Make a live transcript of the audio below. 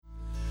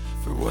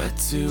For what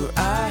do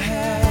I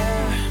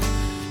have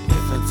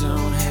if I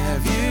don't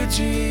have you,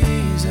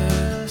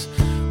 Jesus?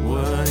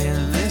 What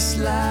in this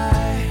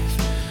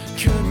life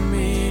could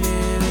mean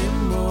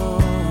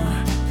anymore?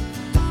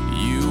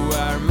 You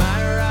are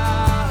my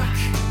rock,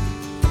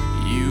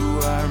 you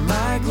are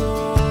my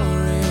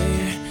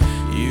glory,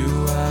 you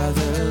are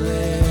the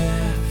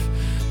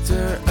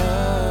lifter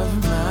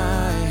of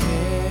my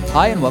head.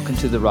 Hi, and welcome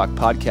to the Rock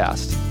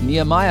Podcast.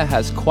 Nehemiah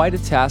has quite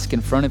a task in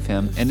front of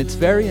him, and it's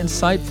very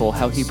insightful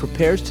how he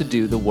prepares to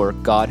do the work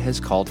God has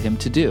called him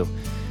to do.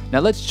 Now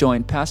let's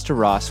join Pastor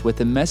Ross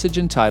with a message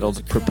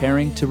entitled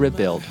Preparing to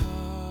Rebuild.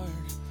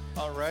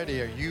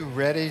 Alrighty, are you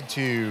ready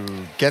to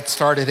get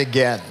started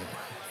again?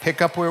 Pick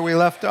up where we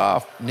left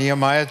off,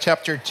 Nehemiah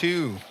chapter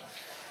 2.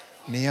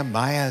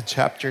 Nehemiah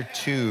chapter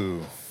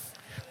 2.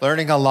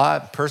 Learning a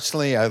lot.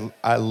 Personally,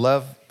 I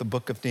love the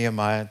book of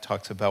Nehemiah. It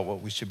talks about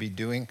what we should be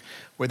doing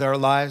with our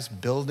lives,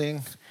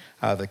 building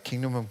the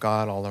kingdom of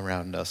God all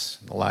around us,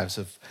 the lives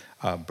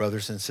of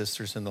brothers and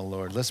sisters in the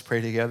Lord. Let's pray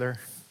together.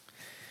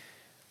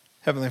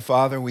 Heavenly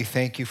Father, we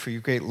thank you for your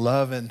great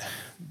love and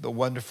the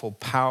wonderful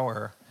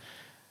power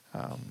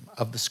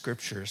of the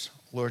scriptures,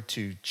 Lord,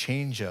 to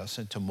change us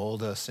and to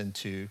mold us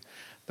into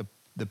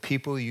the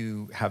people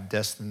you have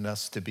destined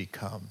us to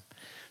become.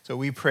 So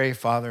we pray,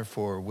 Father,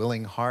 for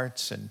willing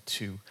hearts and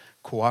to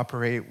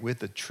cooperate with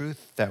the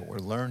truth that we're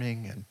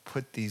learning and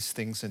put these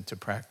things into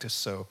practice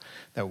so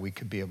that we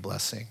could be a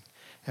blessing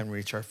and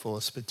reach our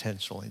fullest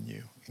potential in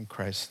you. In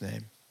Christ's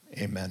name,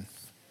 amen.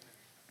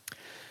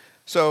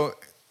 So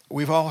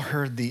we've all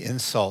heard the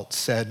insult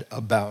said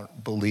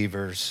about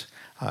believers.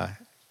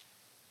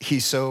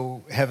 He's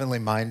so heavenly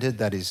minded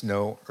that he's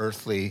no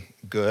earthly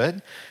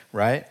good,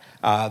 right?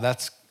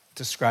 That's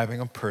describing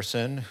a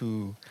person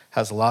who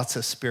has lots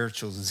of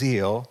spiritual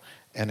zeal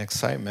and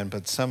excitement,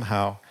 but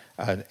somehow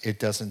it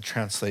doesn't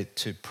translate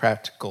to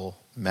practical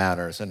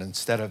matters. And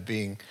instead of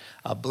being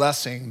a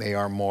blessing, they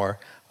are more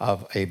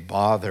of a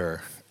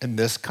bother. And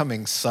this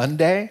coming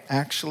Sunday,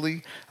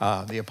 actually,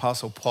 the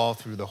Apostle Paul,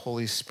 through the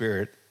Holy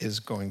Spirit,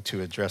 is going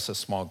to address a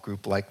small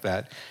group like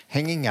that,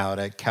 hanging out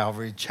at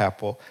Calvary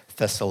Chapel,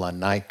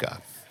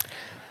 Thessalonica.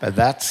 But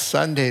that's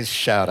Sunday's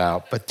shout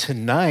out. But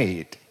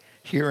tonight,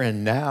 here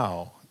and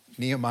now,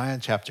 Nehemiah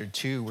chapter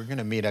 2, we're going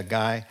to meet a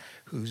guy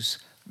who's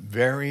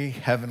very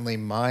heavenly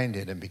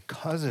minded. And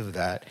because of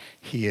that,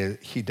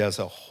 he does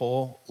a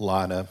whole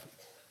lot of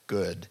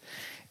good.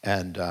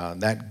 And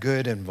that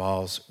good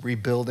involves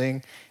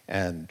rebuilding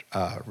and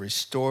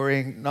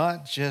restoring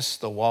not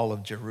just the wall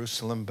of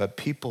Jerusalem, but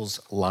people's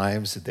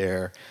lives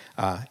there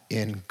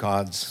in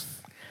God's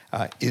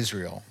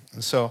Israel.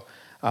 And so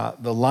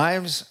the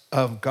lives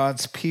of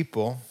God's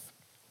people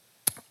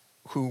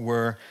who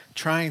were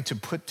trying to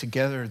put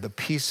together the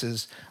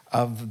pieces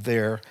of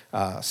their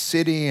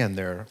city and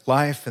their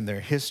life and their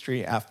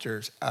history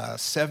after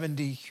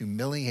 70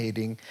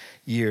 humiliating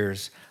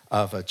years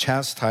of a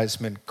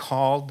chastisement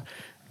called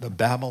the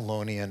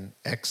Babylonian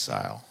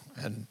exile.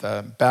 And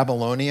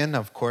Babylonian,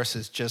 of course,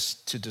 is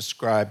just to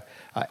describe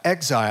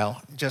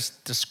exile,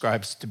 just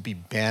describes to be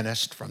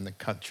banished from the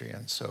country.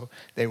 And so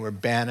they were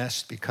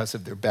banished because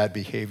of their bad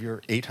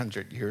behavior,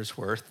 800 years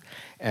worth.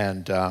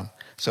 And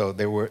so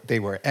they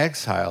were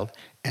exiled,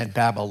 and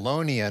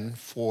Babylonian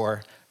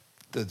for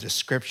the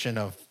description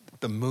of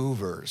the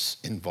movers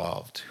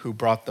involved, who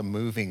brought the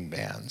moving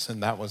vans,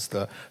 and that was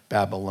the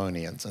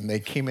Babylonians. And they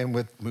came in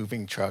with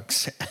moving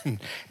trucks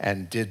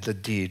and did the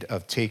deed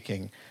of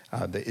taking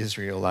the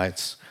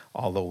Israelites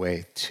all the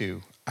way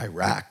to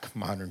Iraq.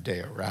 Modern day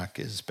Iraq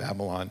is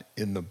Babylon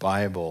in the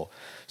Bible.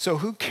 So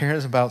who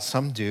cares about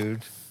some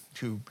dude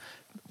who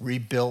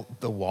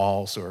rebuilt the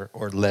walls or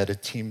led a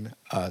team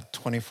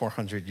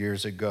 2,400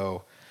 years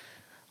ago?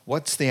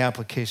 What's the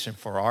application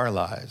for our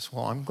lives?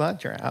 Well, I'm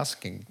glad you're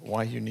asking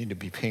why you need to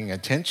be paying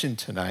attention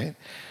tonight,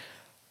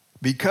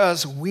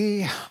 because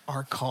we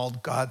are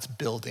called God's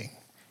building,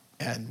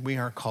 and we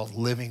are called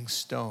living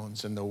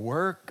stones. And the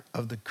work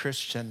of the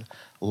Christian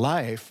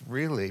life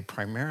really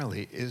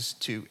primarily is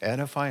to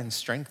edify and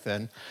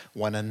strengthen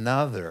one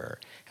another.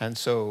 And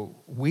so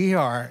we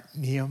are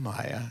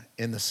Nehemiah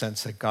in the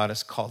sense that God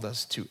has called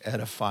us to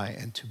edify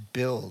and to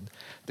build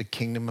the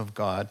kingdom of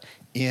God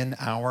in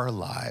our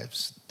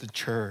lives, the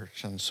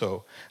church. And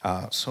so,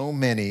 so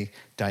many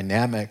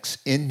dynamics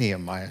in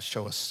Nehemiah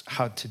show us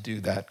how to do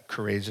that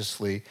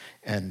courageously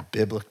and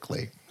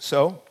biblically.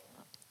 So,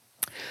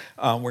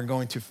 we're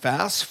going to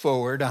fast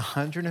forward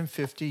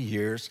 150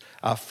 years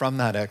from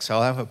that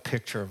exile. I have a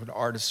picture of an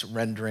artist's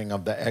rendering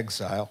of the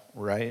exile,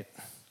 right?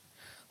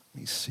 Let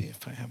me see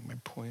if I have my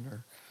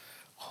pointer.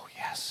 Oh,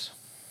 yes.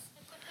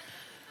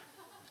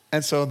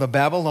 And so the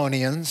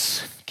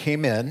Babylonians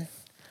came in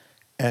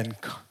and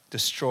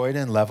destroyed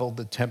and leveled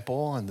the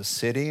temple and the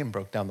city and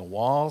broke down the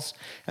walls.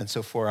 And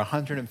so for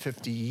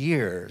 150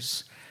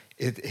 years,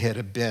 it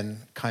had been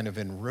kind of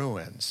in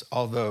ruins.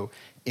 Although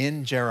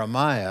in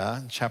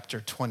Jeremiah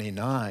chapter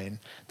 29,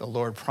 the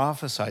Lord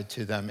prophesied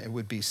to them it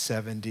would be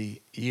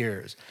 70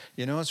 years.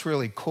 You know, it's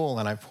really cool,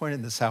 and I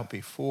pointed this out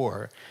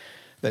before,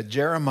 that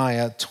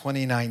Jeremiah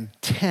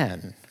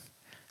 29:10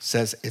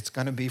 says it's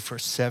going to be for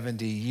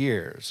 70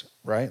 years,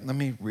 right? Let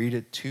me read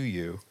it to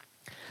you.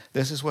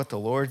 This is what the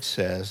Lord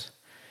says.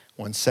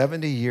 When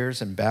 70 years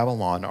in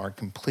Babylon are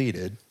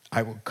completed,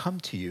 I will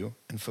come to you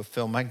and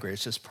fulfill my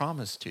gracious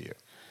promise to you.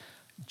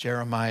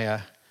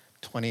 Jeremiah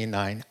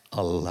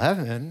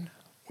 29:11,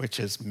 which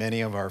is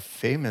many of our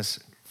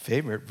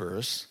favorite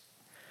verse.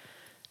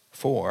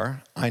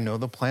 For I know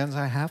the plans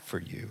I have for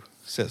you,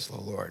 says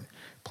the Lord.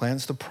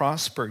 Plans to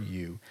prosper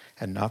you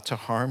and not to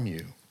harm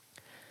you.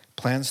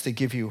 Plans to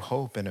give you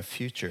hope and a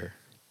future.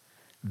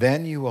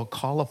 Then you will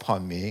call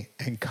upon me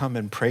and come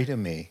and pray to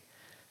me,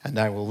 and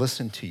I will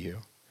listen to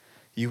you.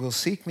 You will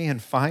seek me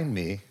and find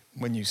me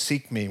when you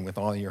seek me with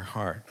all your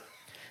heart.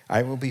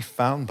 I will be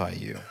found by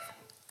you,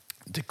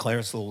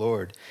 declares the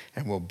Lord,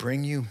 and will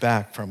bring you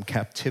back from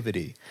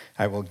captivity.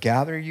 I will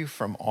gather you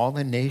from all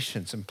the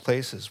nations and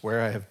places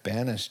where I have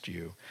banished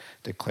you,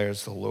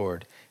 declares the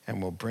Lord, and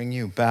will bring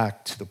you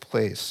back to the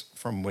place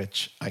from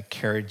which I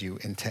carried you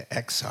into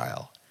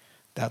exile.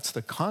 That's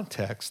the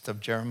context of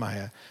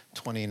Jeremiah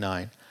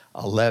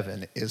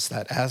 29:11, is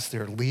that as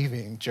they're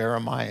leaving,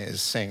 Jeremiah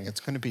is saying it's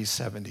going to be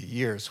 70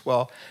 years.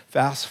 Well,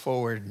 fast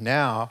forward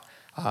now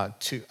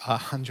to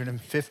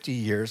 150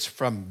 years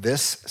from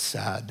this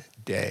sad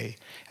day,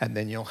 and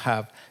then you'll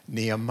have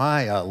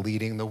Nehemiah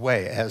leading the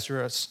way.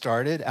 Ezra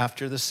started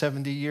after the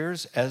 70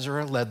 years.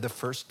 Ezra led the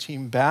first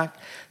team back.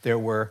 There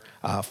were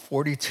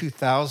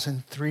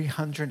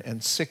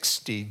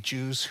 42,360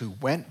 Jews who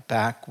went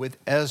back with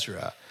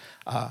Ezra.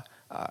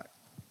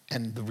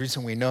 And the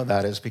reason we know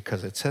that is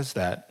because it says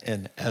that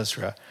in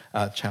Ezra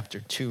chapter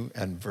 2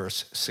 and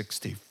verse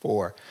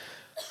 64.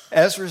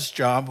 Ezra's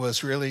job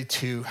was really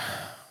to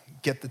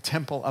get the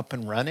temple up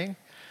and running,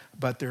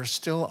 but there's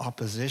still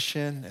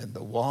opposition and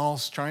the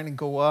walls trying to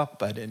go up.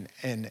 But in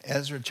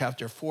Ezra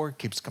chapter 4, it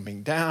keeps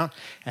coming down,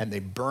 and they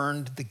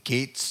burned the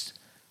gates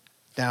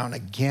down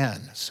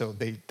again. So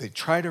they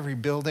tried a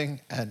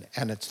rebuilding, and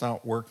it's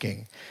not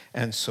working.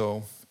 And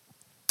so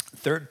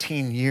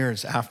 13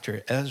 years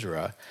after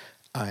Ezra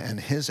and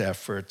his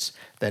efforts,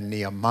 then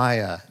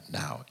Nehemiah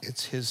now,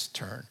 it's his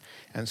turn.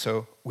 And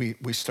so we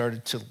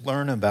started to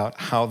learn about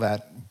how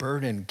that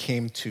burden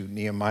came to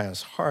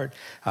Nehemiah's heart.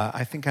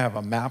 I think I have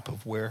a map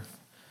of where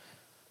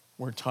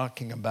we're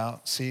talking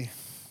about. See,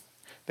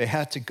 they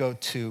took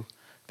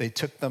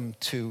them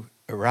to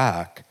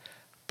Iraq,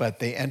 but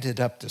they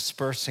ended up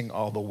dispersing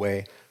all the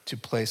way to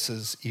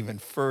places even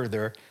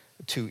further,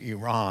 to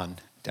Iran,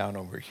 down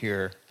over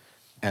here.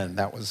 And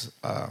that was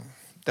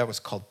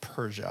called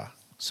Persia.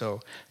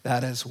 So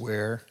that is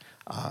where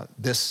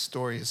this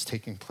story is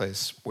taking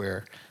place,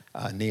 where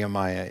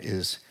Nehemiah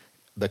is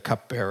the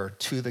cupbearer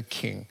to the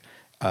king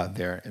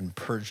there in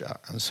Persia.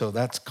 And so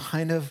that's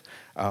kind of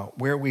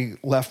where we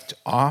left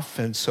off.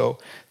 And so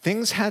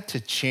things had to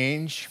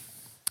change.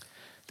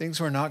 Things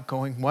were not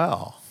going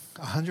well.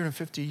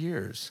 150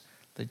 years.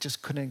 They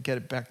just couldn't get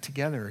it back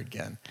together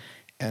again.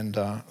 And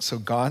so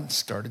God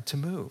started to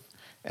move.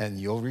 And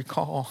you'll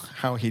recall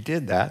how he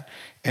did that.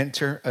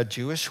 Enter a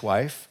Jewish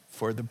wife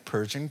for the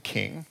Persian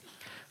king,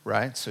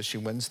 right? So she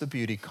wins the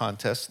beauty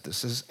contest.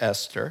 This is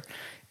Esther.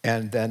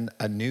 And then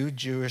a new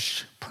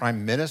Jewish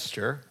prime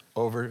minister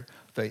over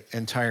the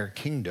entire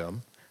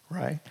kingdom,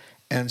 right?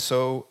 And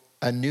so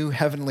a new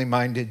heavenly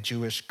minded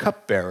Jewish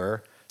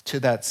cupbearer to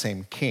that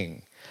same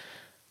king.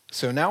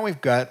 So now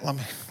we've got, let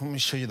me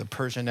show you the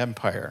Persian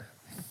Empire.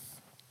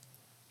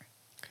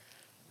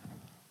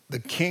 The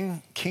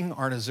King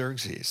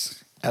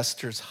Artaxerxes,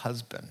 Esther's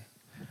husband,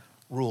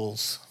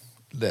 rules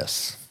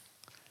this.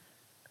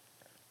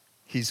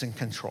 He's in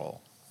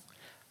control.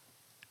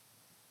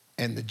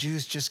 And the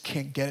Jews just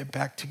can't get it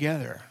back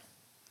together.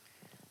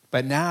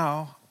 But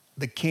now,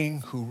 the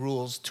king who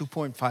rules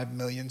 2.5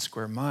 million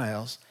square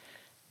miles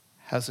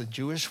has a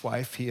Jewish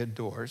wife he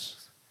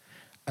adores,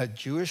 a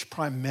Jewish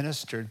prime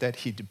minister that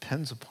he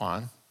depends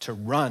upon to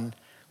run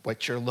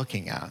what you're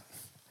looking at.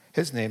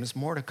 His name is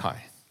Mordecai,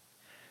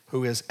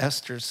 who is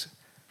Esther's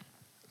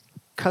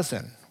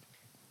cousin,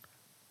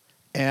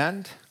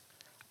 and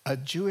a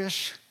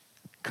Jewish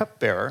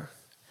cupbearer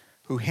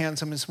who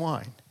hands him his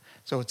wine.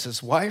 So it's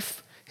his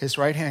wife, his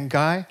right-hand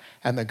guy,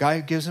 and the guy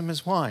who gives him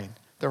his wine.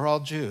 They're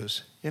all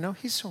Jews. You know,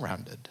 he's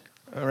surrounded,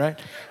 all right?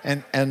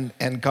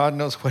 And God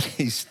knows what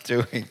he's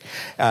doing.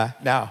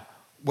 Now,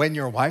 when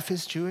your wife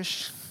is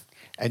Jewish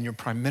and your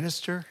prime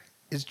minister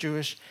is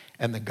Jewish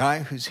and the guy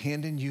who's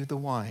handing you the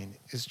wine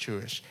is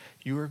Jewish,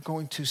 you are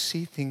going to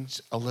see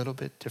things a little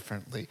bit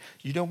differently.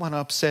 You don't want to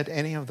upset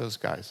any of those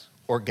guys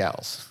or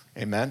gals.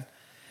 Amen?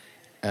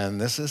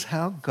 And this is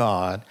how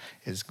God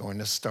is going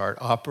to start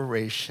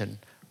Operation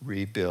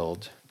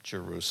Rebuild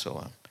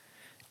Jerusalem.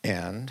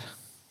 And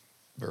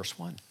verse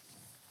 1.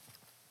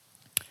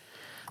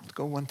 Let's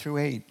go 1 through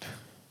 8.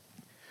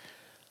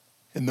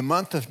 In the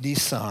month of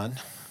Nisan,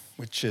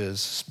 which is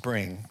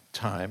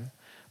springtime,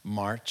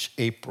 March,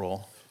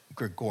 April,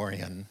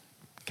 Gregorian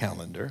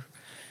calendar,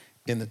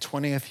 in the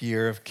 20th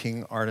year of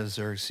King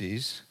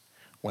Artaxerxes,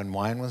 when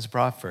wine was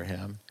brought for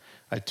him,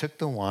 I took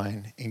the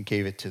wine and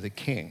gave it to the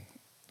king.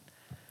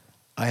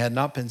 I had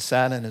not been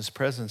sad in his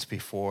presence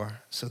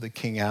before, so the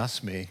king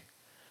asked me,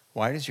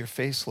 "Why does your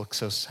face look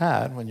so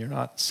sad when you're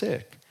not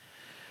sick?"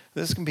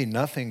 This can be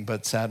nothing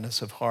but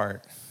sadness of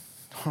heart.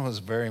 I was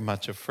very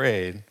much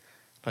afraid.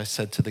 I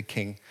said to the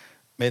king,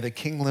 "May the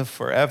king live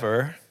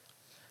forever.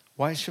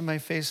 Why should my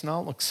face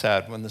not look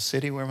sad when the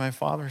city where my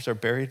fathers are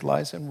buried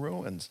lies in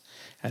ruins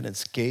and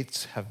its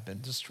gates have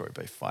been destroyed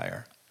by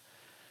fire?"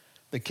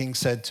 The king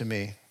said to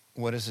me,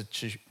 what is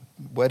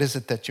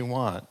it that you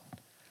want?"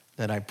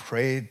 Then I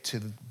prayed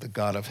to the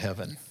God of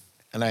heaven,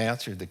 and I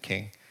answered the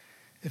king,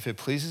 "If it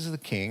pleases the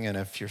king, and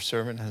if your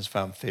servant has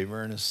found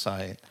favor in his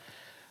sight,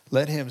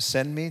 let him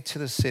send me to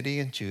the city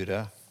in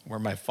Judah where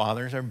my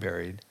fathers are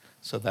buried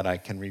so that I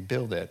can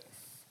rebuild it."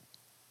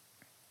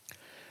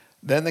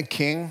 Then the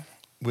king,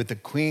 with the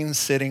queen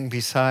sitting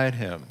beside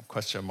him,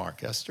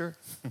 Esther,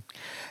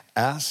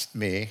 asked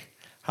me,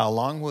 "How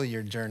long will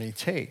your journey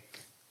take?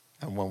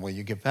 And when will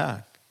you get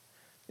back?"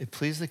 It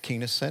pleased the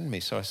king to send me,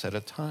 so I set a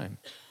time.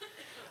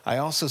 I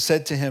also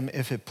said to him,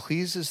 "If it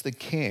pleases the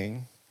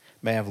king,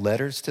 may I have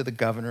letters to the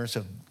governors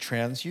of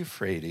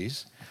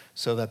Trans-Euphrates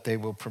so that they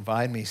will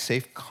provide me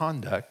safe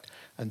conduct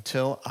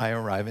until I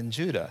arrive in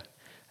Judah.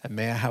 And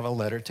may I have a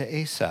letter to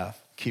Asaph,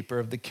 keeper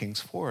of the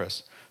king's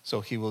forest,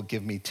 so he will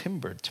give me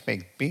timber to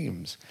make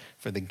beams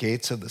for the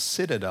gates of the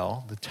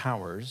citadel, the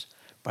towers,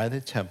 by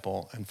the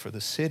temple, and for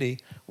the city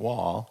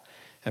wall,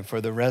 and for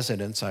the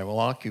residence I will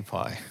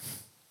occupy."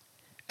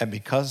 And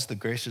because the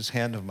gracious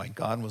hand of my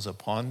God was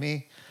upon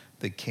me,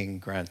 the king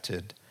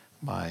granted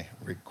my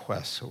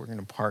request. So we're going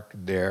to park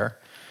there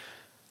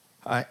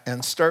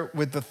and start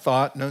with the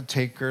thought, note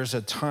takers,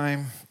 a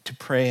time to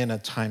pray and a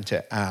time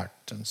to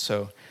act. And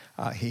so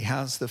he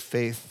has the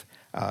faith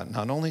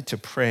not only to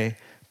pray,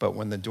 but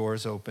when the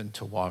doors open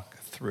to walk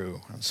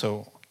through. And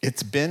so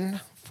it's been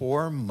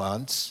 4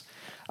 months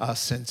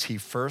since he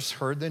first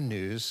heard the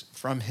news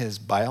from his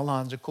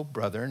biological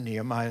brother,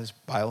 Nehemiah's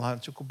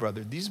biological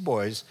brother. These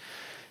boys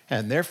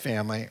and their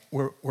family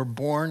were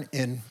born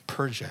in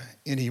Persia,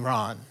 in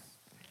Iran.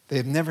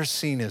 They've never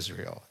seen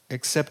Israel,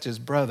 except his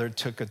brother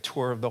took a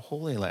tour of the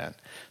Holy Land.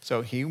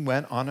 So he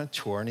went on a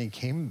tour and he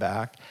came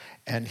back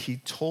and he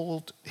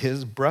told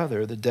his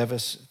brother the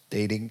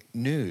devastating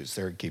news.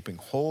 They're gaping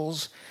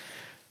holes.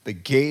 The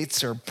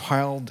gates are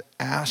piled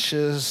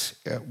ashes.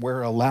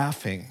 We're a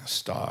laughing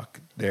stock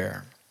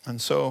there. And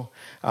so,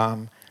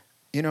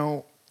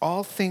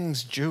 all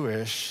things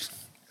Jewish,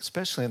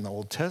 especially in the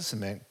Old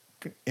Testament,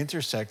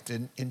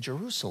 intersected in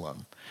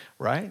Jerusalem,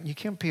 right? You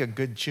can't be a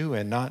good Jew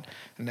and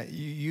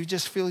you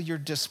just feel you're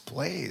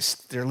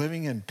displaced. They're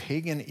living in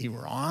pagan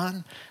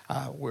Iran,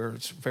 where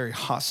it's very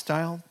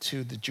hostile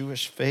to the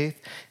Jewish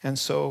faith. And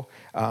so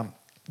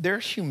they're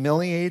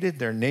humiliated,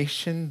 their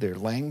nation, their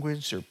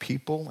language, their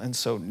people. And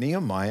so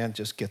Nehemiah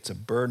just gets a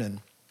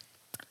burden.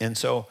 And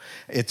so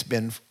it's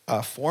been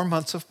 4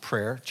 months of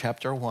prayer.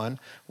 Chapter 1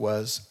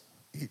 was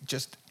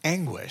just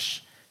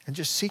anguish and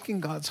just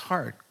seeking God's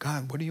heart.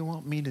 God, what do you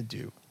want me to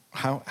do?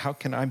 How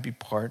can I be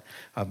part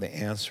of the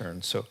answer?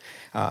 And so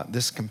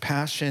this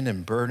compassion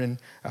and burden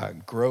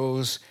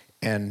grows,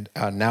 and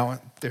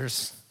now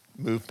there's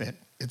movement.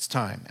 It's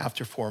time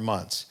after 4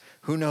 months.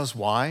 Who knows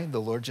why?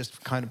 The Lord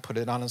just kind of put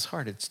it on his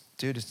heart. It's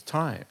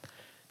time.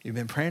 You've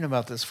been praying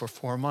about this for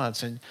 4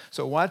 months. And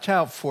so watch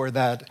out for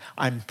that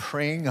 "I'm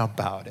praying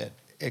about it"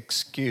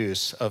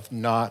 excuse of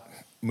not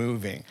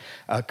moving.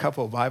 A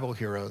couple of Bible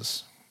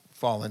heroes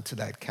fall into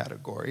that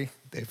category.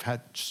 They've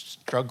had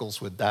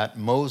struggles with that.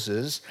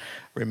 Moses,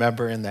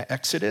 remember in the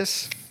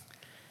Exodus,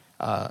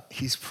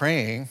 he's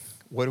praying,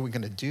 what are we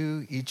going to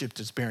do? Egypt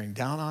is bearing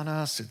down on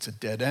us. It's a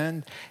dead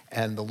end.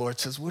 And the Lord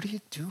says, what are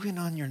you doing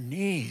on your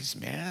knees,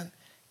 man?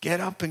 Get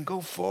up and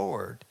go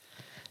forward.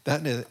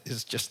 That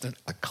is just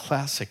a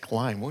classic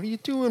line. What are you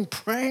doing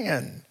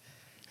praying?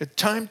 It's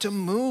time to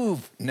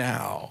move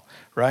now,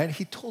 right?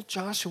 He told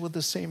Joshua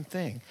the same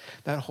thing.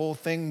 That whole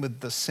thing with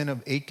the sin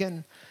of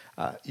Achan,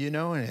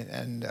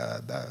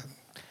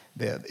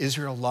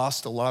 Israel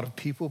lost a lot of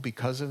people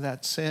because of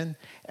that sin,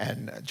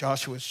 and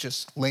Joshua's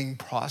just laying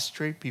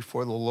prostrate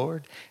before the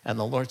Lord, and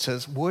the Lord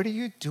says, what are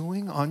you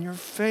doing on your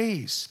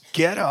face?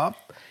 Get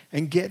up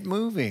and get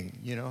moving,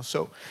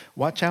 So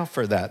watch out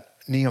for that.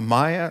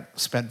 Nehemiah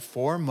spent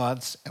 4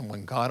 months, and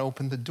when God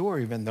opened the door,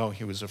 even though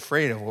he was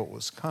afraid of what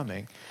was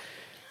coming,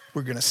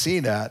 we're going to see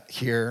that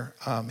here,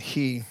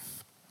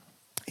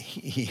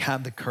 he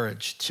had the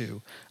courage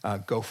to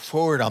go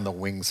forward on the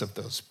wings of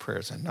those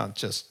prayers and not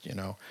just,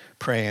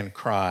 pray and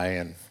cry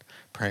and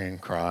pray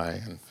and cry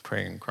and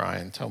pray and cry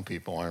and tell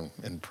people I'm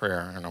in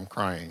prayer and I'm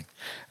crying,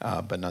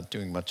 but not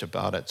doing much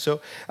about it.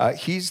 So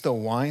he's the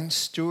wine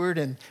steward,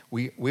 and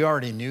we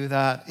already knew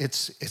that.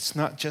 It's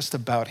not just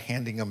about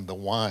handing them the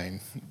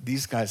wine.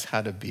 These guys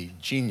had to be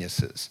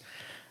geniuses.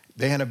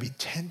 They had to be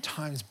 10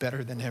 times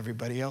better than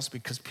everybody else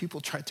because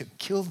people tried to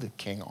kill the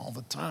king all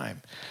the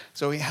time.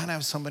 So he had to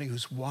have somebody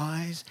who's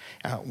wise.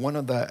 One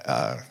of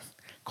the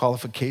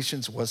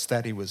qualifications was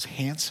that he was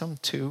handsome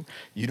too.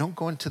 You don't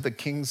go into the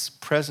king's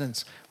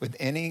presence with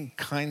any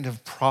kind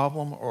of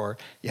problem, or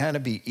you had to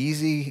be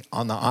easy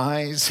on the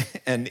eyes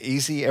and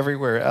easy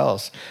everywhere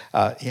else.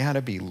 You had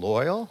to be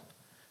loyal.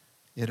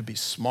 You had to be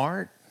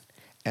smart.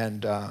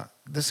 And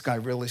this guy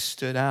really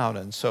stood out.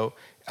 And so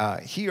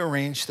he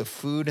arranged the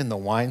food and the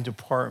wine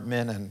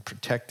department and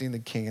protecting the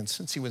king. And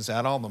since he was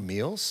at all the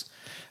meals,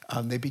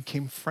 they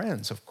became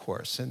friends, of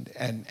course.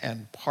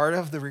 And part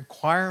of the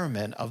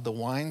requirement of the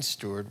wine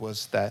steward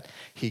was that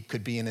he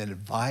could be an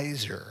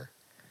advisor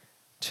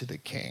to the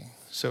king.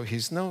 So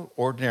he's no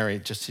ordinary,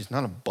 he's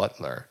not a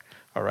butler.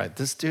 All right,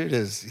 this dude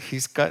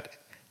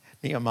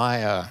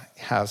Nehemiah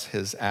has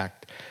his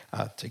act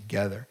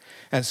together.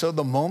 And so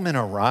the moment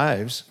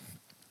arrives.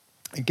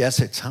 I guess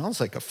it sounds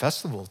like a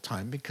festival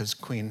time because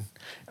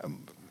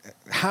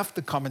half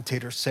the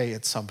commentators say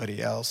it's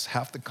somebody else.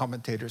 Half the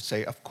commentators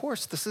say, of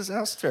course, this is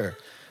Esther.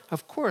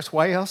 Of course,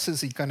 why else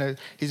is he's going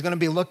to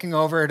be looking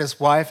over at his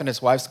wife, and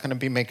his wife's going to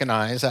be making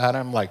eyes at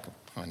him like,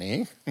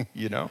 honey,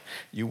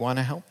 you want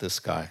to help this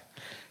guy.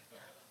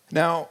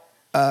 Now,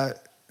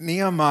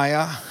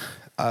 Nehemiah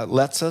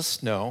lets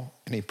us know,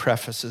 and he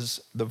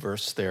prefaces the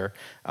verse there,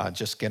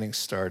 just getting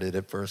started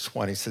at verse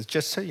 1. He says,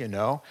 just so you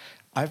know,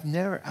 I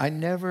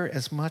never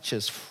as much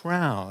as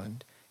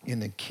frowned in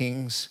the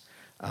king's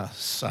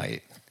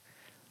sight.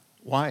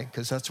 Why?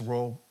 Because that's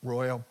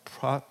royal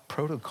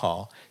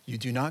protocol. You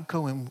do not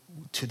go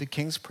into the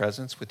king's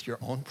presence with your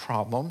own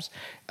problems,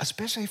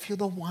 especially if you're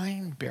the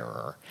wine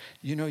bearer.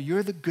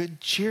 You're the good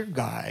cheer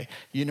guy.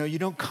 You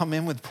don't come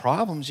in with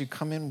problems. You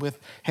come in with,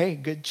 hey,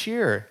 good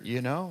cheer.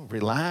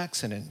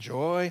 Relax and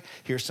enjoy.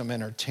 Here's some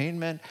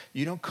entertainment.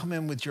 You don't come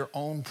in with your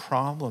own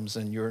problems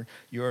and your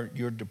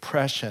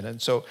depression. And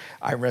so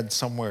I read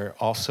somewhere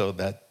also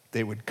that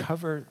they would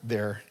cover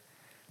their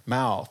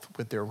mouth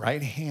with their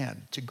right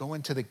hand to go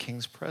into the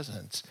king's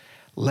presence,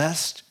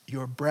 lest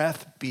your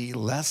breath be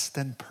less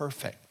than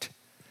perfect.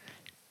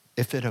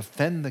 If it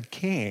offend the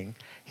king,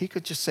 he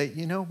could just say,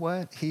 you know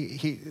what?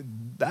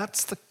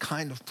 That's the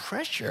kind of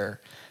pressure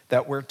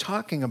that we're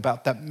talking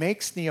about that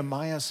makes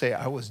Nehemiah say,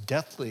 I was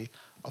deathly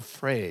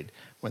afraid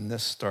when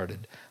this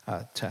started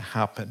to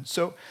happen.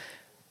 So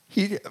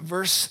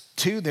verse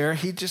 2 there,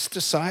 he just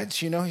decides,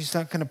 he's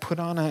not going to put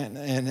on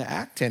an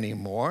act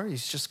anymore.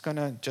 He's just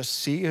going to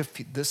see if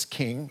this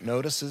king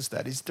notices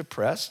that he's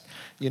depressed,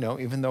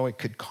 even though it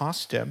could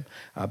cost him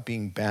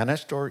being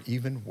banished or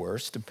even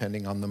worse,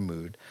 depending on the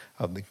mood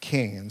of the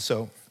king. And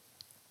so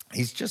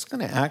he's just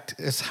going to act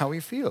as how he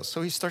feels.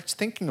 So he starts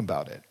thinking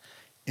about it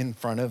in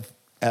front of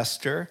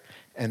Esther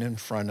and in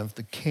front of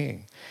the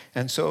king.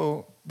 And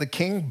so the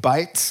king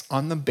bites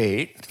on the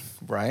bait,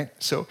 right?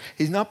 So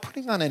he's not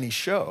putting on any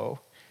show.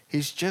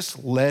 He's just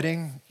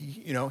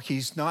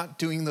he's not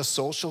doing the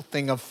social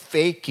thing of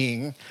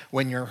faking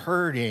when you're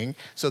hurting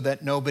so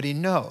that nobody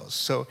knows.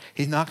 So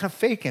he's not going to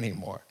fake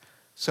anymore.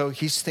 So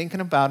he's thinking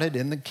about it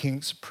in the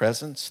king's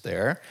presence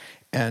there.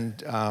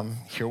 And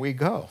here we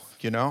go.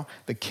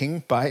 The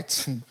king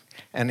bites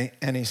and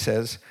he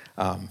says,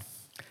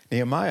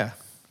 Nehemiah,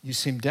 you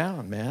seem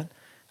down, man,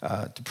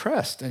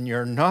 depressed, and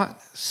you're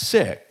not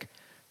sick.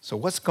 So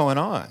what's going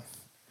on?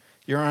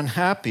 You're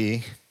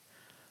unhappy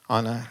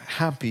on a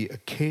happy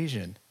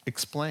occasion.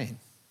 Explain.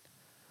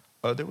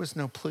 Oh, there was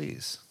no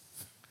please.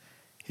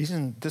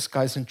 This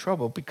guy's in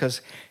trouble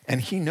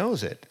and he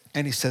knows it.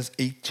 And he says,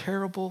 a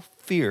terrible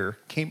fear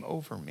came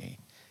over me.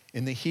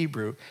 In the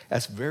Hebrew,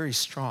 that's very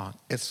strong.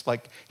 It's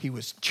like he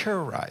was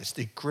terrorized.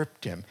 It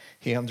gripped him.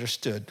 He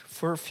understood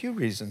for a few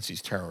reasons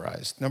he's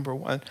terrorized. Number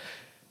one,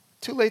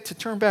 too late to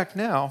turn back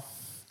now.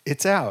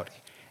 It's out.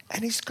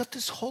 And he's got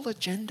this whole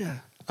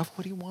agenda of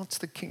what he wants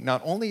the king.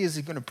 Not only is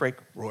he going to break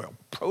royal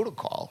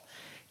protocol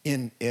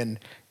in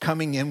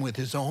coming in with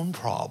his own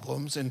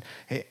problems and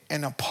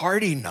a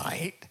party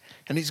night,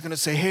 and he's going to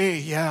say, hey,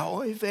 yeah,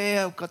 oy vey,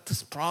 I've got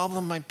this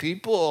problem, my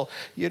people,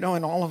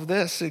 and all of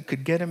this. It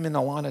could get him in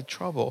a lot of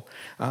trouble.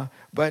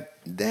 But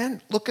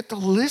then look at the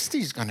list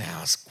he's going to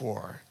ask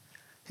for.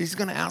 He's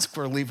going to ask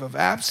for a leave of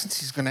absence.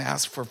 He's going to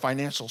ask for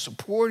financial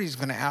support. He's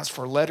going to ask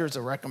for letters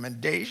of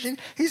recommendation.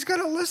 He's got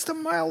a list a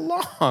mile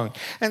long.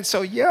 And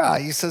so,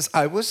 he says,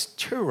 I was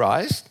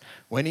terrorized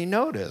when he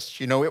noticed.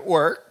 It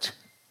worked.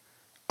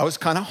 I was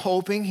kind of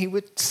hoping he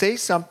would say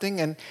something.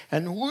 And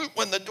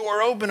when the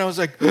door opened, I was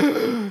like,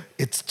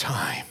 it's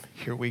time.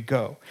 Here we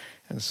go.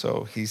 And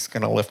so he's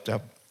going to lift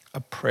up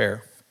a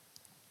prayer.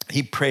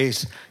 He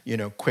prays,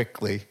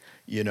 quickly.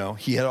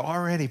 He had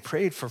already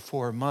prayed for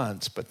 4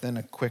 months, but then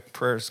a quick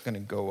prayer is going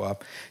to go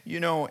up.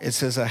 It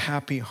says a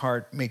happy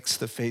heart makes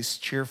the face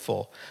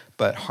cheerful,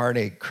 but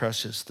heartache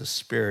crushes the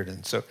spirit.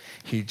 And so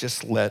he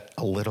just let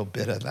a little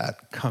bit of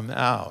that come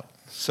out.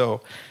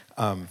 So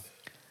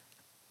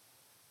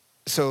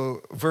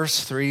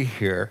verse 3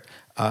 here,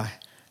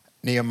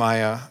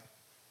 Nehemiah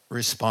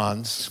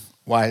responds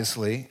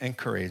wisely and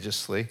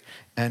courageously,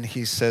 and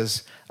he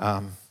says,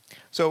 I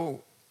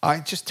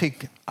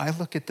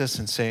look at this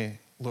and say,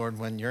 Lord,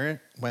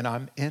 when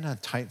I'm in a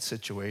tight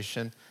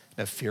situation,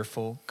 a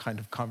fearful kind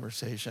of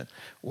conversation,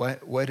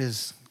 what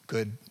is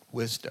good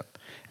wisdom.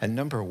 And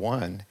number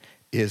one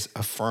is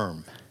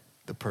affirm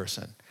the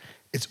person.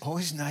 It's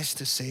always nice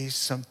to say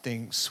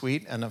something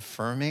sweet and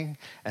affirming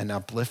and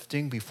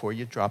uplifting before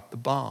you drop the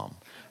bomb,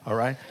 all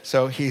right?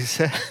 So he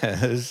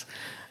says,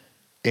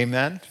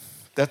 amen?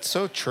 That's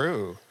so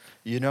true.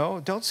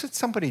 Don't sit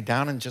somebody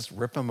down and just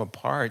rip them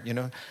apart.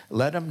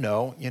 Let them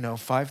know,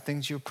 5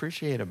 things you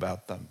appreciate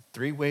about them,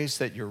 3 ways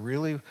that you're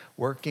really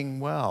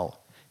working well,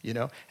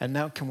 And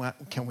now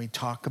can we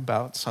talk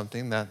about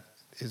something that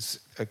is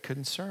a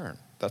concern?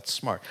 That's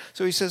smart.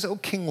 So he says, "Oh,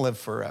 King, live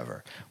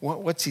forever."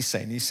 What's he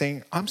saying? He's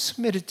saying, I'm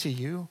submitted to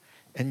you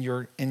in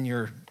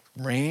your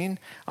reign.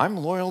 I'm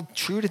loyal,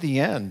 true to the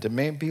end. It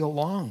may be a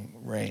long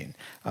reign.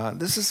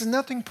 This is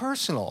nothing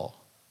personal,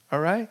 all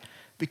right?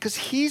 Because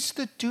he's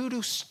the dude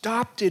who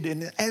stopped it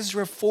in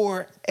Ezra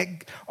 4.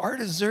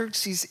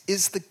 Artaxerxes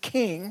is the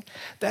king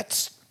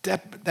that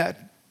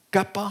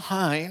got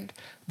behind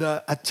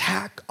the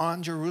attack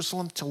on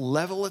Jerusalem to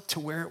level it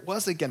to where it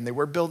was again. They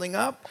were building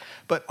up,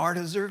 but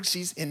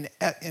Artaxerxes in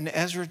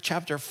Ezra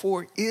chapter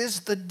 4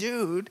 is the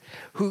dude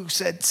who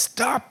said,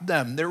 stop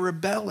them, they're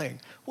rebelling.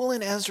 Well,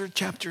 in Ezra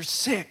chapter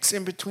 6,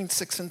 in between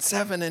 6 and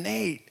 7 and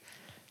 8,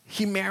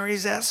 he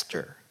marries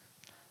Esther.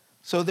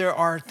 So there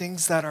are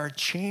things that are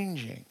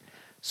changing.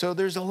 So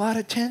there's a lot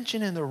of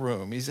tension in the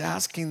room. He's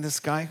asking this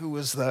guy who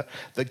was the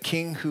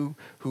king who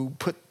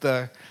put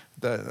the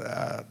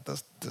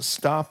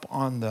stop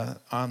on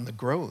the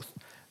growth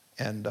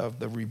and of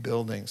the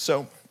rebuilding.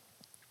 So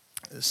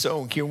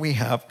here we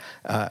have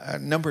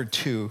number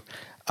 2.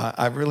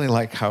 I really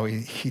like how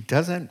he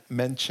doesn't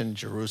mention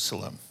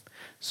Jerusalem.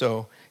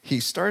 So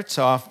he starts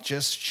off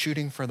just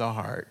shooting for the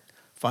heart,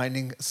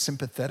 finding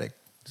sympathetic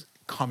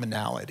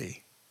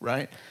commonality,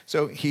 right?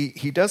 So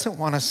he doesn't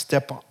want to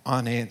step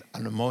on an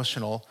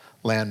emotional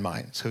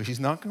landmine. So he's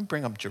not going to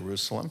bring up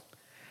Jerusalem,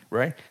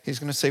 right? He's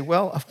going to say,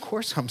 well, of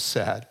course I'm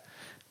sad.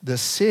 The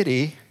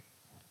city,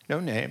 no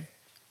name.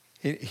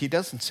 He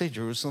doesn't say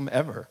Jerusalem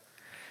ever.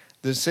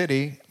 The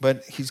city,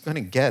 but he's going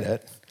to get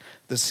it.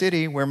 The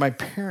city where my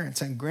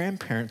parents and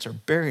grandparents are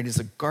buried is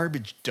a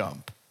garbage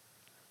dump.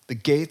 The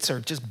gates are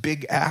just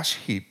big ash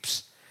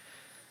heaps.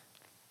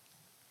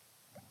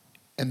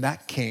 And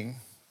that king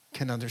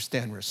can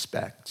understand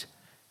respect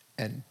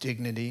and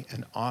dignity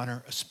and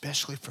honor,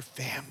 especially for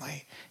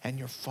family and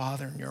your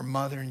father and your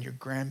mother and your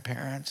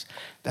grandparents.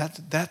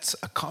 That's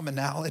a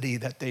commonality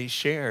that they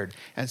shared.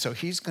 And so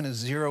he's going to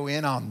zero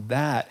in on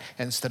that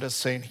instead of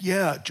saying,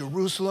 yeah,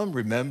 Jerusalem,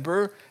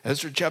 remember?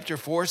 Ezra chapter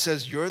 4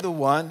 says you're the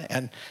one.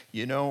 And,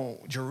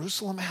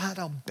 Jerusalem had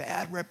a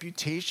bad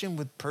reputation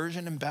with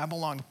Persian and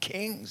Babylon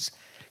kings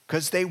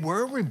because they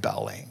were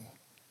rebelling,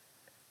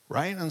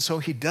 right? And so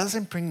he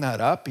doesn't bring that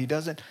up. He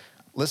doesn't.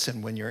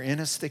 Listen, when you're in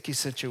a sticky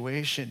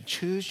situation,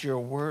 choose your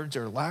words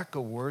or lack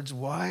of words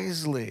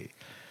wisely.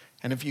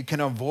 And if you can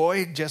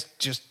avoid just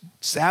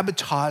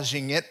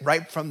sabotaging it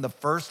right from the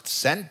first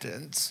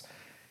sentence,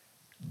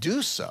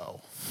 do so.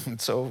 And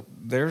so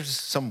there's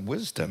some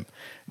wisdom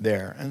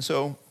there. And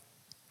so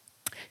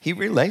he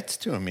relates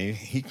to him.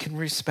 He can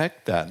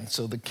respect that. And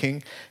so the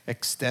king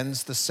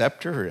extends the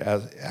scepter,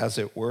 as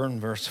it were,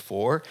 in verse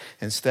 4.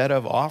 Instead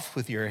of off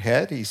with your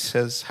head, he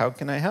says, how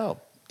can I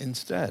help?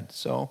 Instead.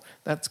 So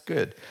that's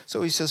good.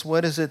 So he says,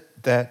 what is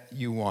it that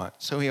you want?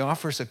 So he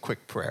offers a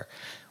quick prayer.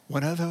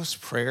 One of those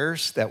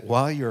prayers that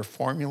while you're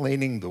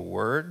formulating the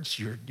words,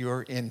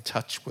 you're in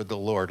touch with the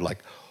Lord. Like,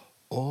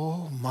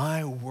 oh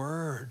my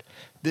word.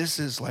 This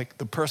is like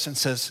the person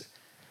says,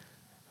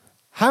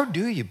 how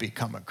do you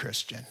become a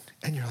Christian?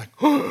 And you're like,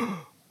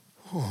 oh,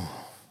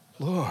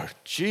 Lord,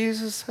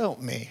 Jesus,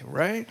 help me,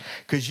 right?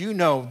 Because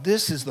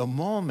this is the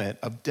moment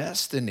of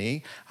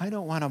destiny. I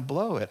don't want to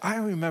blow it. I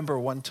remember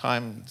one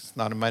time, it's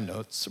not in my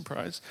notes,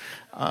 surprise.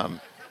 I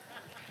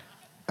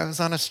was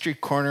on a street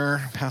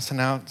corner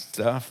passing out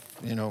stuff,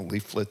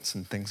 leaflets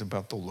and things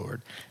about the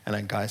Lord. And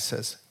a guy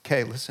says,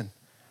 okay, listen,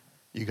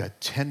 you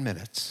got 10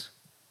 minutes.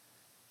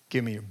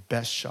 Give me your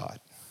best shot.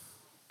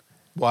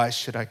 Why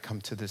should I come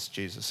to this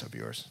Jesus of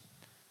yours?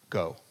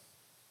 Go.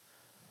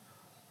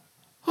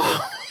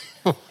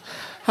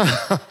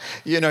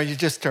 You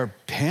just start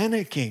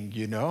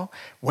panicking,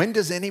 When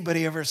does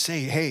anybody ever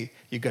say, hey,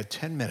 you got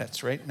 10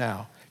 minutes right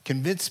now.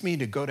 Convince me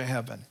to go to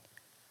heaven.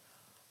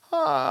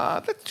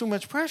 That's too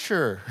much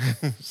pressure.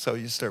 So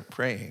you start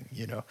praying,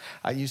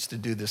 I used to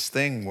do this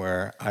thing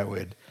where I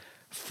would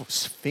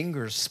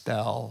finger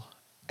spell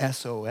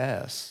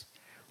SOS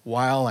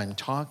while I'm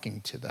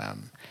talking to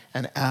them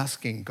and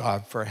asking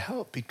God for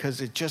help because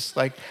it just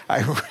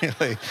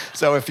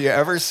so if you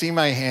ever see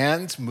my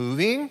hands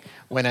moving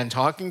when I'm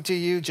talking to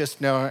you, just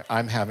know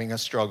I'm having a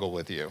struggle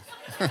with you.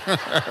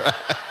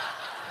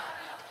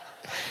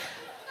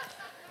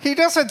 He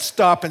doesn't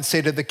stop and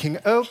say to the king,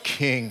 oh,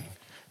 king,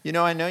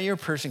 I know you're a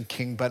Persian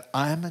king, but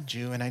I'm a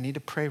Jew and I need to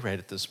pray right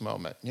at this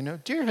moment.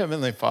 Dear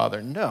Heavenly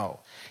Father,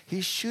 no.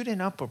 He's shooting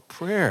up a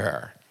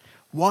prayer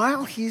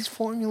while he's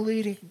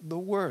formulating the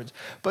words.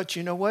 But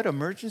you know what?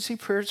 Emergency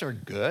prayers are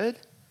good,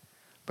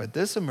 but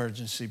this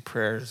emergency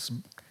prayer is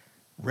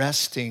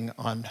resting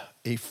on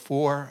a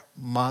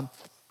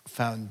 4-month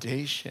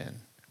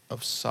foundation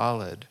of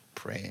solid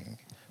praying,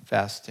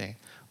 fasting,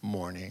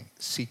 mourning,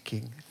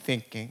 seeking,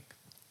 thinking,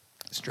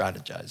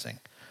 strategizing.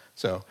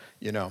 So,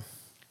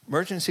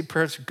 emergency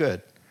prayers are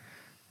good.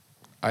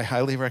 I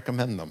highly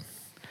recommend them.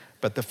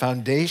 But the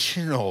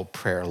foundational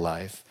prayer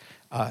life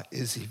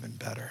is even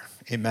better.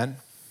 Amen?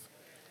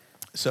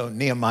 So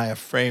Nehemiah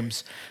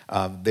frames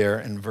there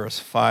in verse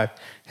 5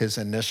 his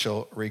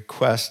initial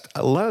request.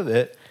 I love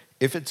it.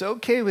 If it's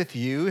okay with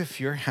you,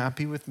 if you're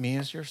happy with me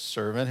as your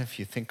servant, if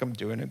you think I'm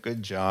doing a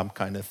good job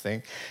kind of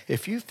thing,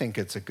 if you think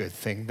it's a good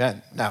thing,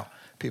 then. Now,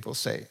 people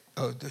say,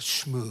 oh, the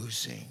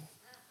schmoozing.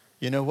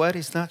 You know what?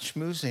 He's not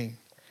schmoozing.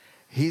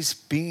 He's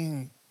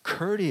being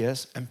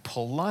courteous and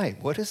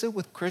polite. What is it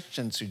with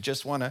Christians who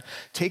just want to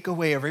take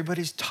away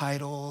everybody's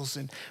titles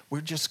and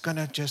we're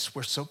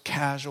so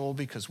casual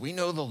because we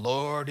know the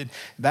Lord and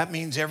that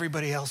means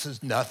everybody else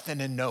is nothing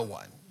and no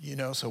one,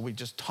 so we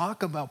just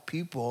talk about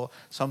people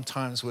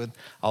sometimes with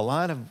a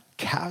lot of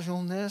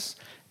casualness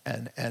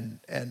and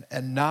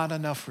not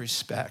enough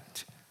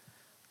respect,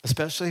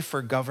 especially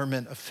for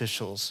government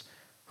officials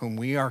whom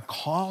we are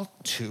called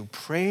to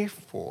pray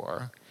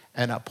for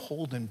and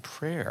uphold in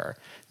prayer,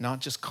 not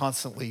just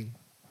constantly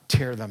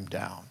tear them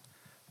down,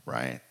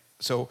 right?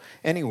 So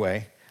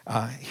anyway,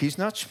 he's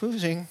not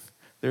schmoozing.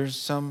 There's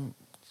some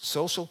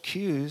social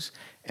cues,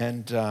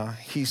 and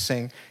he's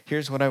saying,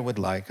 here's what I would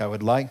like. I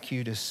would like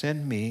you to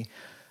send me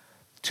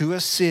to a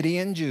city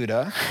in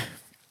Judah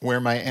where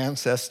my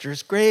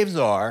ancestors' graves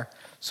are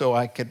so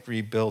I could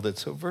rebuild it.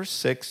 So verse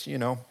 6,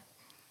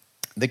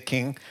 the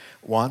king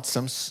wants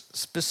some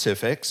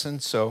specifics,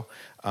 and so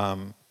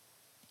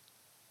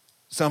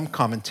some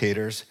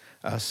commentators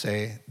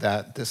say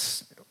that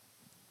this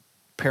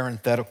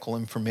parenthetical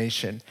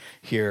information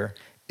here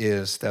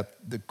is that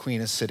the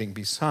queen is sitting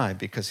beside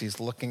because he's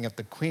looking at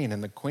the queen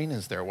and the queen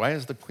is there. Why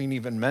is the queen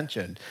even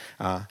mentioned?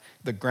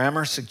 The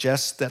grammar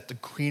suggests that the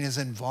queen is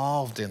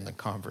involved in the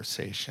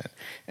conversation.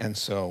 And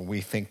so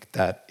we think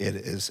that it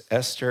is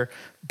Esther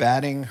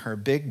batting her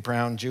big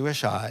brown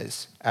Jewish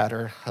eyes at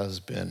her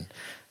husband.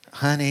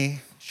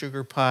 Honey,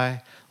 sugar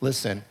pie,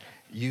 listen,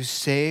 you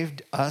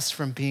saved us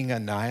from being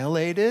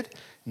annihilated.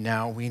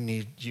 Now we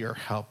need your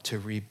help to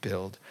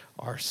rebuild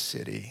our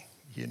city.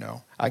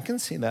 I can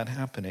see that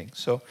happening.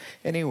 So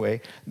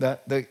anyway,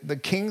 the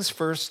king's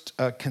first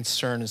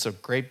concern is a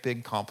great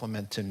big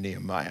compliment to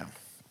Nehemiah.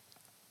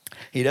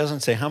 He doesn't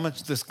say, how much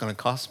is this going to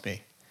cost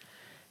me?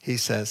 He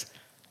says,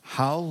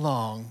 how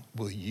long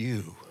will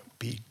you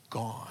be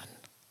gone?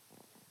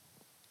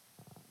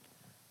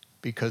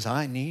 Because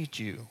I need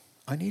you.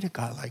 I need a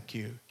guy like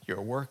you.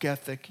 Your work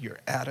ethic, your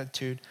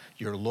attitude,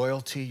 your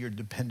loyalty, your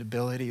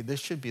dependability. This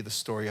should be the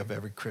story of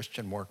every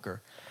Christian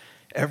worker.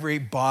 Every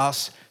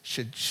boss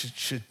should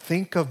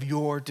think of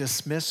your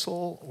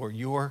dismissal or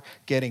your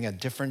getting a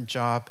different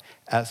job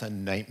as a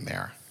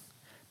nightmare.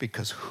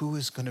 Because who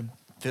is going to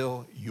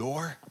fill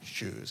your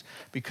shoes?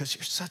 Because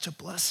you're such a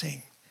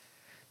blessing.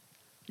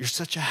 You're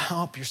such a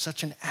help. You're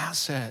such an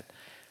asset.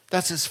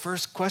 That's his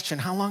first question.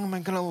 How long am I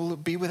going to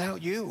be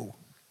without you?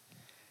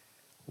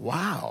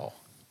 Wow.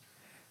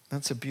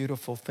 That's a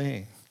beautiful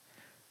thing.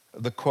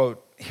 The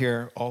quote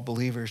here, all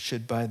believers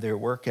should by their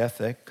work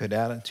ethic, good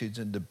attitudes,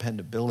 and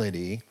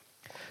dependability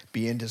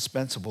be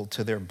indispensable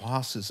to their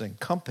bosses and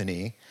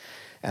company,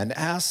 and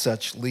as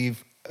such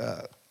leave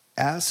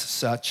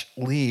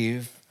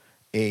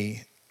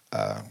a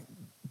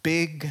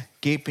big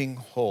gaping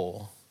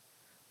hole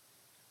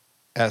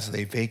as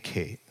they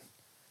vacate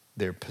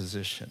their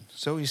position.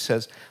 So he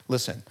says,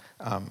 listen,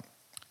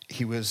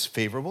 he was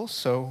favorable,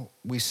 so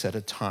we set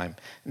a time.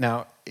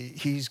 Now,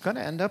 he's going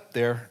to end up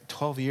there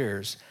 12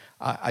 years.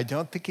 I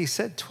don't think he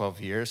said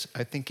 12 years.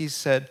 I think he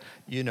said,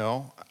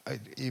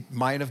 it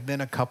might have been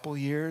a couple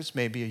years,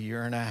 maybe a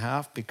year and a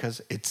half,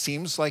 because it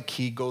seems like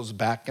he goes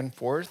back and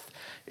forth.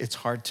 It's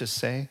hard to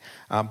say.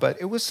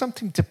 But it was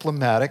something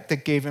diplomatic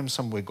that gave him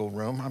some wiggle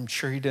room. I'm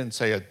sure he didn't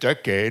say a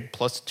decade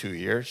plus 2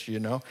 years,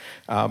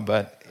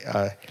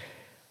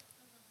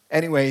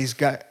 Anyway, he's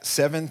got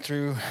 7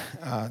 through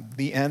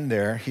the end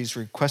there. He's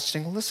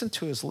requesting, listen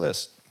to his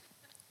list.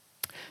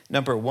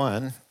 Number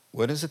 1,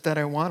 what is it that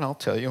I want? I'll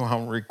tell you.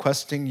 I'm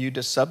requesting you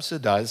to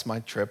subsidize my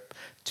trip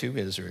to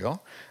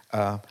Israel.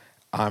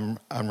 I'm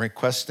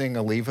requesting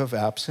a leave of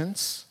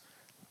absence.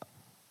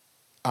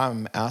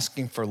 I'm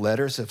asking for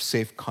letters of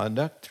safe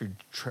conduct through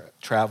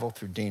travel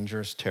through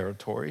dangerous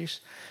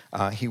territories.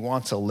 He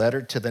wants a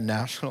letter to the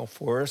National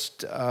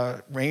Forest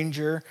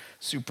Ranger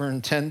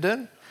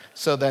Superintendent,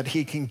 so that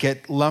he can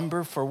get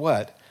lumber for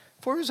what?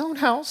 For his own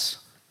house,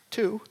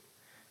 too.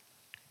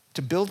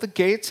 To build the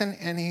gates,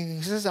 and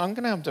he says, I'm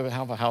going to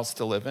have a house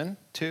to live in,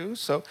 too.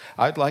 So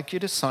I'd like you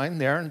to sign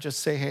there and just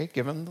say, hey,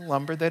 give him the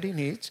lumber that he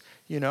needs,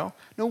 No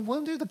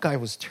wonder the guy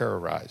was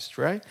terrorized,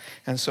 right?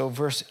 And so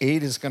verse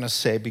 8 is going to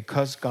say,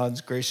 because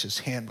God's gracious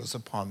hand was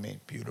upon me.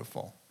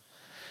 Beautiful.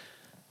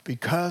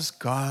 Because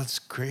God's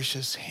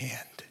gracious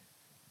hand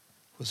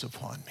was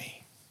upon me.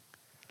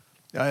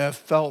 I have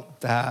felt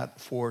that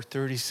for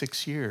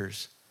 36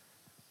 years,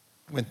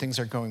 when things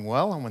are going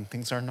well and when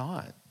things are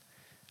not.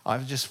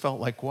 I've just felt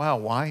like, wow,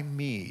 why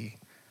me?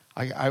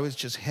 I was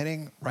just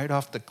heading right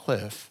off the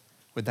cliff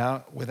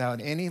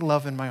without any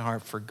love in my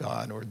heart for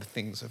God or the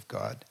things of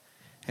God.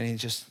 And he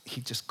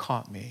just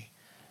caught me.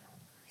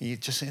 He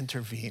just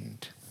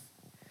intervened.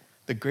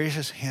 The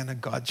gracious hand of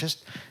God.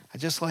 I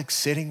just like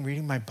sitting,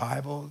 reading my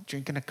Bible,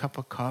 drinking a cup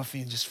of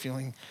coffee, and just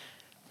feeling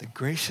the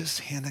gracious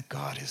hand of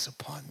God is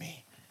upon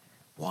me.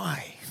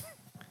 Why?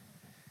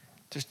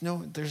 There's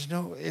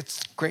no,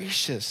 it's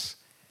gracious.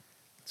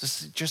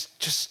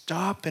 Just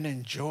stop and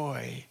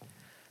enjoy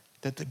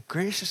that the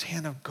gracious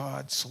hand of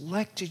God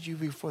selected you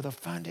before the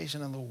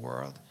foundation of the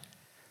world,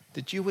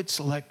 that you would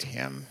select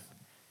him.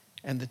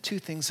 And the two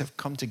things have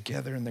come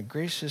together in the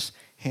gracious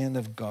hand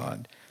of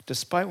God,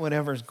 despite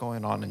whatever's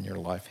going on in your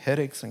life,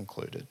 headaches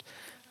included.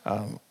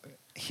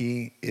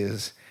 He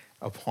is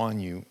upon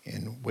you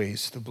in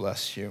ways to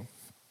bless you.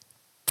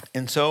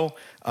 And so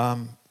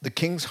the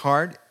king's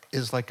heart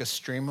is like a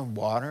stream of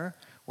water,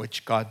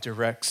 which God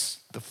directs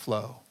the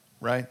flow,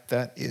 right?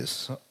 That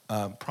is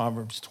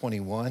Proverbs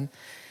 21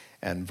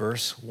 and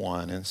verse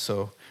 1. And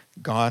so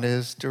God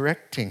is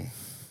directing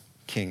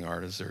King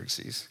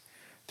Artaxerxes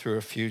through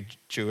a few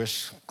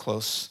Jewish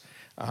close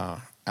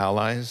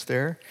allies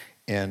there.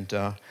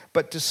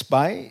 But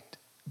despite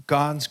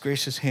God's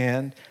gracious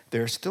hand,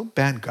 there are still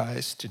bad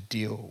guys to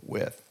deal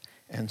with.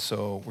 And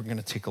so we're going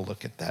to take a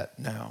look at that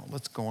now.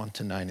 Let's go on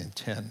to 9 and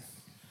 10.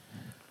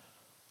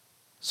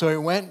 So he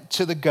went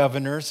to the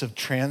governors of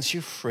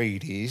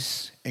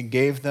Trans-Euphrates and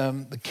gave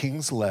them the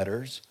king's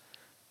letters.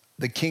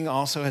 The king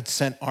also had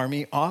sent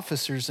army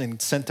officers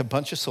and sent a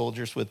bunch of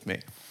soldiers with me.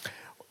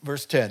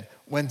 Verse 10,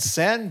 when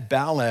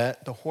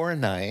Sanballat the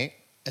Horonite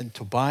and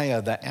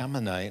Tobiah the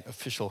Ammonite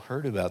official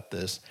heard about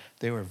this,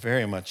 they were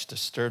very much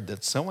disturbed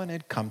that someone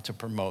had come to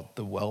promote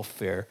the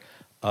welfare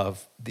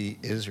of the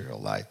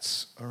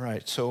Israelites. All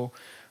right, so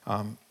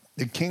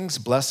the king's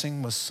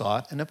blessing was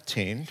sought and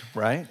obtained,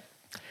 right?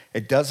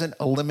 It doesn't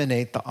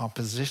eliminate the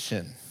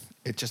opposition.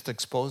 It just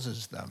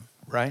exposes them,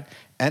 right?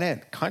 And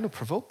it kind of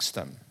provokes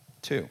them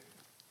too.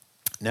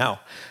 Now,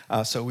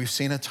 so we've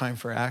seen a time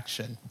for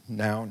action.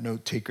 Now,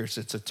 note takers,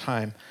 it's a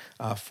time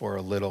for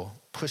a little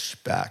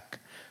pushback.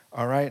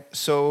 All right,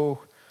 so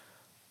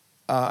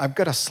I've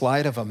got a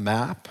slide of a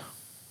map.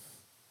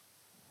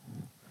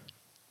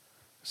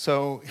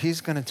 So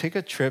he's going to take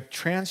a trip.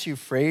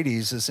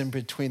 Trans-Euphrates is in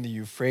between the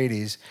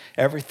Euphrates.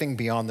 Everything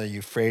beyond the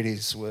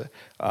Euphrates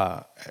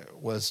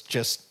was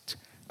just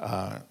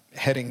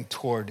heading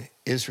toward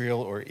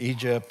Israel or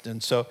Egypt.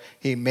 And so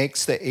he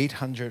makes the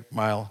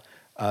 800-mile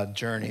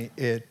journey.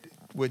 It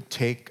would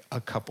take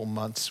a couple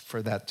months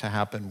for that to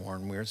happen,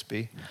 Warren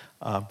Wiersbe.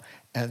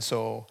 And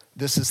so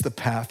this is the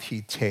path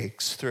he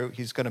takes through.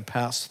 He's going to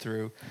pass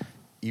through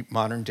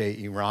modern-day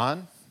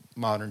Iran,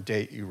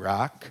 modern-day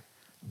Iraq,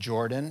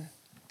 Jordan,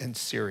 and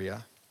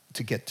Syria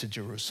to get to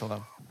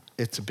Jerusalem.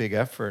 It's a big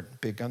effort,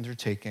 big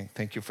undertaking.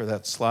 Thank you for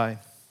that slide.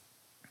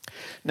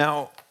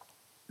 Now,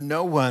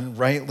 no one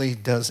rightly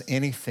does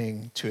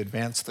anything to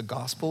advance the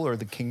gospel or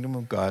the kingdom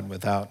of God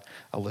without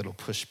a little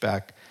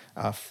pushback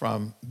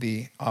from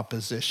the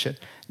opposition.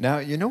 Now,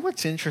 you know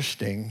what's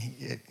interesting?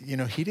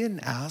 He didn't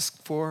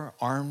ask for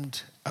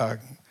armed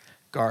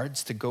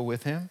guards to go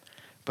with him,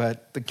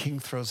 but the king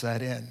throws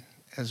that in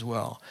as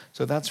well.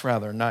 So that's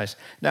rather nice.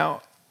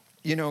 Now,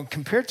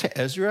 compared to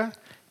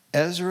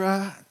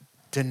Ezra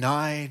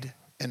denied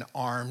an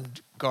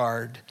armed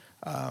guard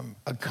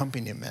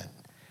accompaniment.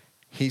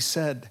 He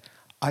said,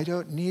 I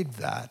don't need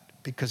that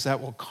because that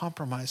will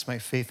compromise my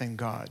faith in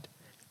God.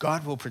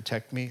 God will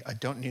protect me. I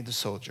don't need the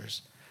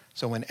soldiers.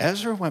 So when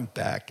Ezra went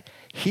back,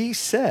 he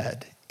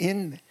said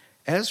in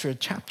Ezra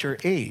chapter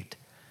 8,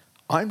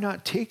 I'm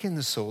not taking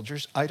the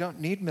soldiers. I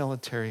don't need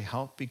military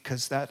help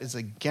because that is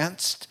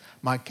against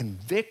my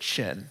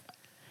conviction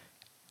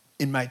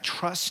in my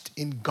trust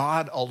in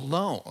God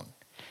alone.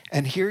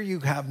 And here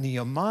you have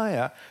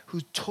Nehemiah,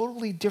 who's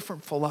totally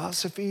different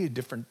philosophy, a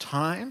different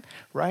time,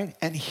 right?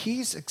 And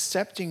he's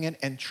accepting it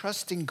and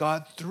trusting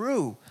God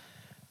through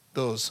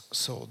those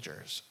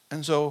soldiers.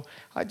 And so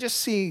I just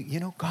see,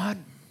 God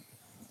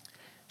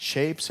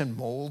shapes and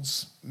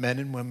molds men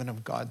and women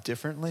of God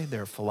differently.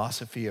 There are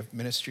philosophy of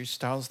ministry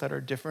styles that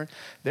are different.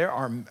 There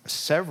are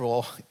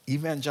several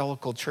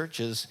evangelical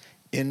churches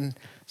in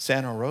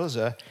Santa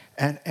Rosa,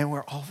 and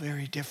we're all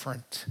very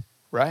different,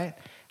 right?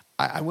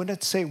 I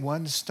wouldn't say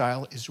one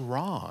style is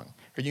wrong.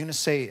 Are you going to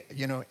say,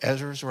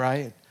 Ezra's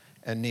right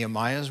and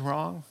Nehemiah's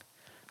wrong?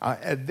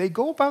 They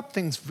go about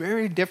things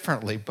very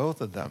differently,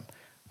 both of them,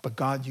 but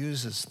God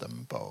uses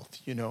them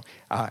both.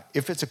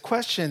 If it's a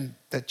question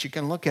that you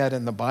can look at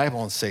in the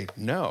Bible and say,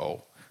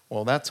 no,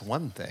 well, that's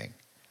one thing.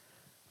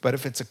 But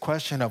if it's a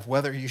question of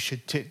whether you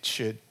should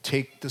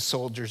take the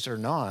soldiers or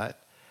not,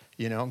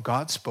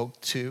 God spoke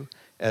to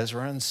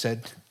Ezra and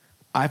said,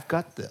 I've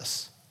got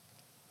this.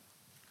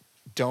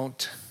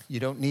 You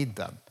don't need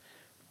them.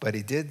 But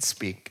he did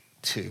speak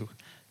to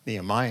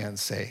Nehemiah and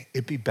say,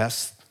 it'd be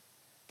best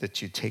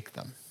that you take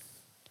them.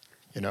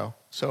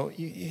 So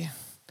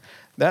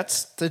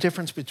That's the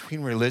difference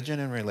between religion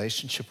and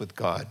relationship with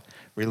God.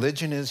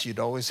 Religion is you'd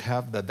always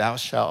have the thou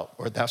shalt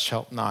or thou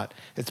shalt not.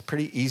 It's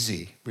pretty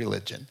easy,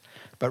 religion.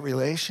 But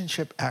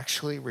relationship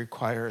actually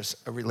requires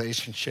a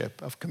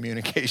relationship of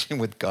communication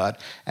with God,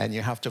 and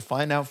you have to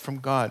find out from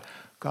God,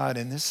 God,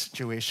 in this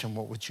situation,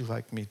 what would you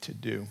like me to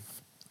do?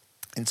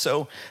 And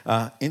so,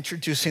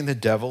 introducing the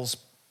devil's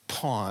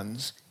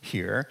pawns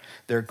here,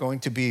 they're going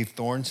to be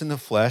thorns in the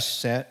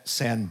flesh,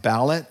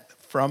 Sanballat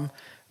from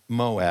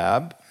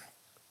Moab,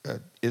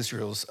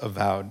 Israel's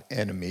avowed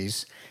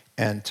enemies,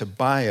 and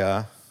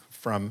Tobiah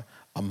from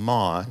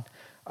Ammon.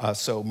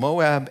 So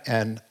Moab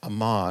and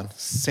Ammon,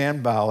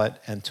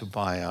 Sanballat and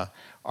Tobiah,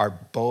 are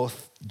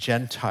both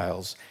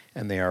Gentiles,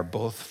 and they are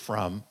both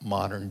from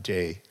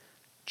modern-day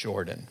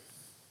Jordan.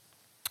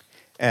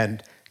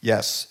 And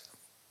yes,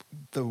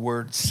 the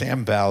word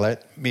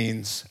Sanballat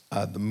means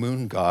the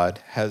moon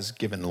god has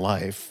given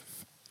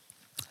life,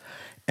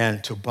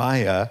 and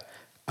Tobiah,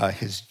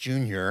 his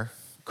junior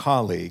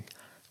colleague,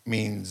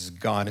 means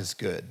God is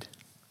good.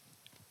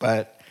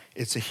 But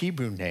it's a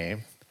Hebrew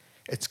name.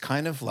 It's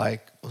kind of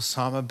like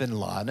Osama bin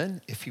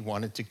Laden, if he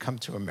wanted to come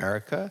to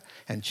America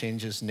and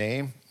change his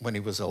name when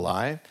he was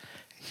alive,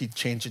 he'd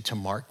change it to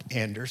Mark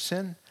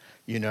Anderson,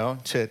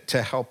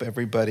 to help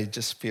everybody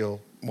just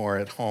feel more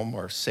at home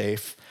or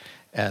safe.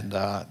 And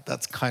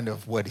that's kind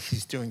of what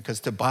he's doing, because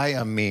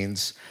Tobiah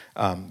means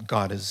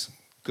God is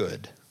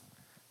good,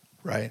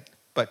 right?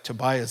 But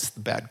Tobiah is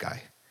the bad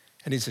guy,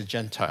 and he's a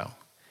Gentile,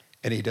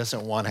 and he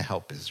doesn't want to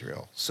help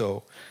Israel.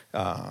 So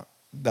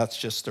that's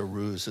just a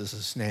ruse as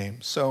his name.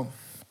 So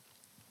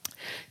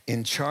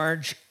in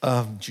charge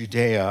of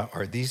Judea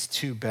are these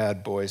two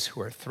bad boys who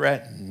are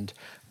threatened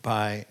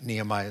by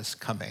Nehemiah's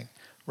coming,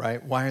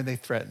 right? Why are they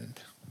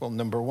threatened? Well,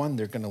 number one,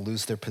 they're going to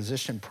lose their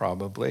position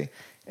probably,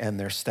 and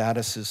their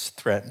status is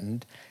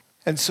threatened.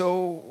 And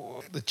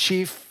so the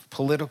chief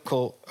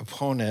political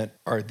opponent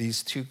are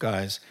these two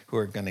guys who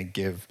are going to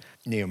give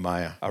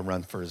Nehemiah a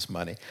run for his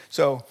money.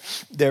 So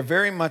they're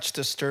very much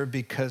disturbed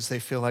because they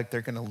feel like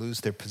they're going to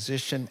lose their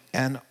position.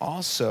 And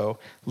also,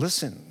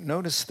 listen,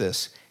 notice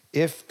this.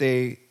 If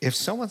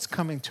someone's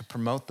coming to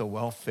promote the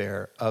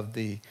welfare of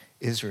the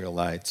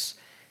Israelites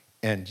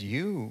and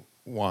you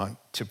want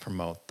to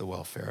promote the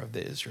welfare of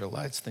the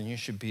Israelites, then you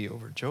should be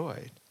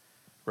overjoyed,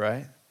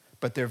 right?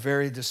 But they're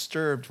very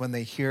disturbed when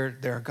they hear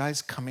there are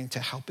guys coming to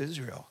help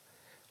Israel.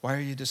 Why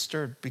are you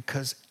disturbed?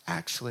 Because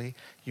actually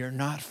you're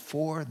not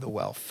for the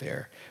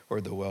welfare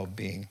or the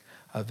well-being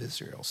of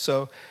Israel.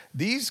 So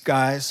these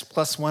guys,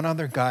 plus one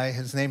other guy,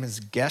 his name is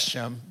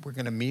Geshem. We're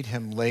going to meet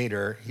him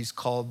later. He's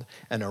called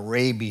an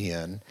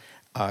Arabian.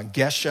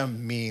 Geshem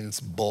means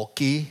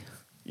bulky,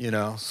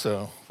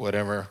 so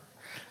whatever,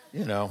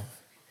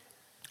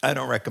 I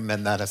don't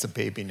recommend that as a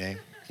baby name,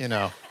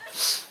 You're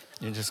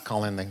just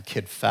calling the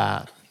kid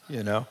fat,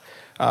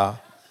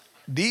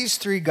 These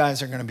three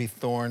guys are going to be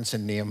thorns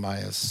in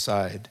Nehemiah's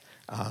side,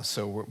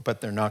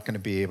 but they're not going to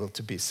be able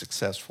to be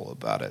successful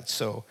about it.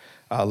 So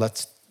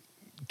let's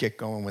get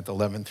going with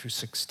 11 through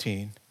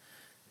 16.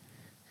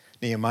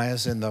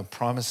 Nehemiah's in the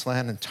promised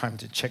land and time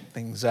to check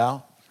things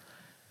out.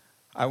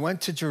 I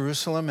went to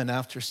Jerusalem, and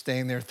after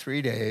staying there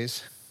 3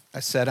 days, I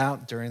set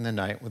out during the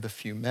night with a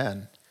few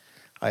men.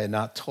 I had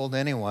not told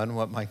anyone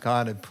what my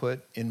God had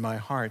put in my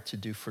heart to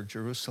do for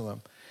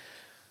Jerusalem.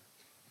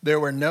 There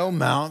were no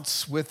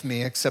mounts with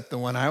me except the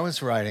one I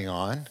was riding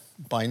on.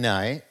 By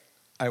night,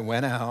 I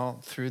went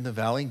out through the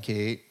valley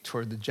gate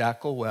toward the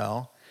Jackal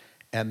Well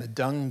and the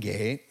Dung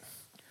Gate,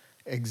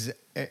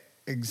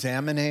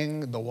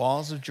 examining the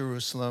walls of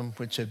Jerusalem,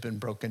 which had been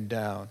broken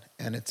down,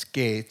 and its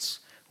gates,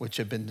 which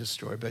had been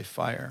destroyed by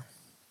fire.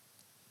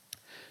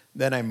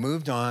 Then I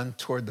moved on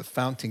toward the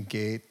Fountain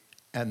Gate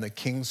and the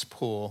King's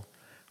Pool,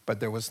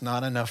 but there was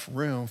not enough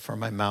room for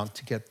my mount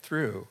to get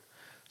through.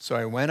 So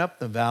I went up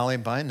the valley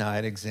by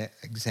night,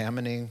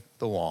 examining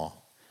the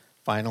wall.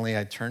 Finally,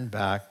 I turned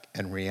back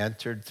and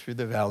re-entered through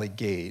the valley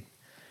gate.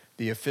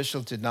 The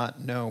official did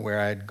not know where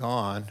I had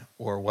gone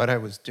or what I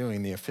was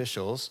doing, the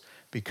officials,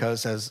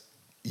 because as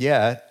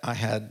yet I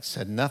had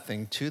said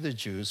nothing to the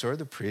Jews or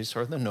the priests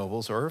or the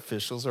nobles or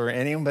officials or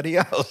anybody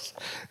else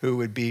who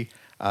would be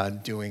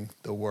doing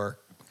the work.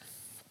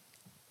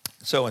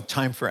 So a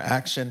time for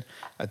action,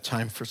 a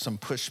time for some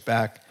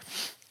pushback,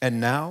 and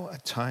now a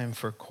time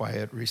for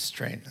quiet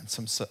restraint and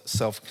some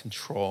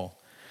self-control.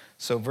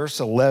 So verse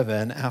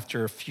 11,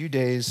 after a few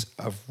days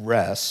of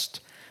rest,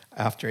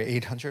 after an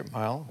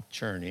 800-mile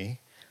journey,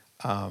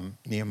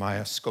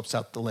 Nehemiah scopes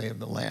out the lay of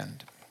the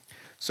land.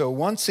 So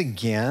once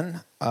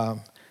again,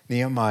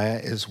 Nehemiah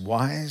is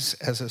wise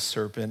as a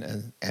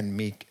serpent and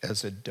meek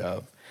as a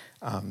dove.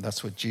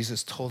 That's what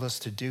Jesus told us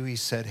to do. He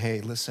said, hey,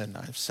 listen,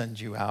 I've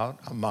sent you out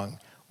among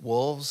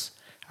wolves.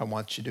 I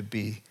want you to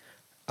be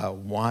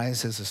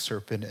wise as a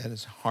serpent and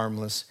as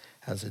harmless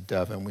as a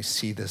dove. And we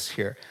see this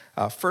here.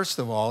 First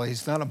of all,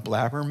 he's not a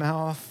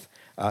blabbermouth.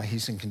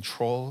 He's in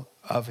control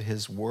of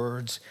his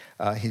words.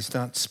 He's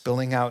not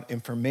spilling out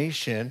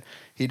information.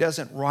 He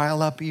doesn't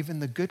rile up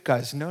even the good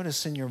guys.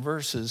 Notice in your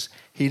verses,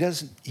 he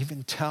doesn't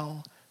even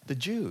tell the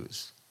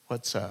Jews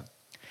what's up.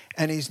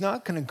 And he's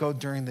not going to go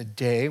during the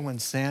day when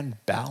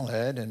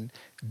Sanballat and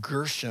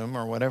Gershom,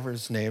 or whatever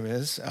his name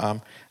is,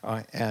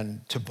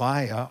 and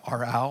Tobiah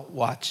are out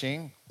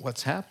watching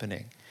what's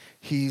happening.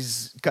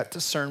 He's got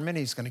discernment.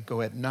 He's going to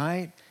go at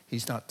night.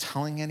 He's not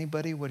telling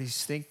anybody what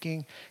he's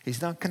thinking.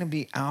 He's not going to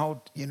be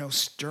out,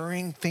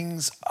 stirring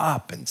things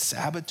up and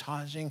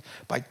sabotaging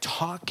by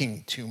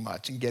talking too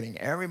much and getting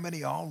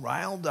everybody all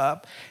riled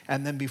up.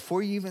 And then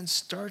before you even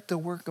start the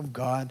work of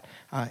God,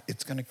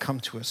 it's going to come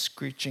to a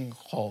screeching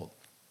halt.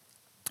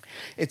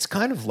 It's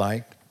kind of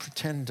like,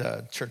 pretend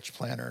church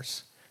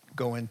planners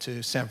go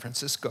into San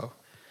Francisco.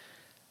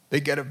 They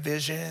get a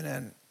vision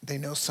and they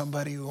know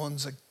somebody who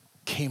owns a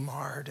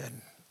Kmart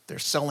and they're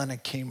selling a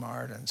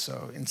Kmart. And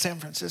so in San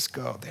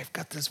Francisco, they've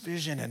got this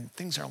vision and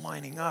things are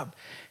lining up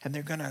and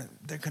they're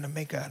gonna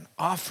make an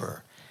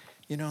offer.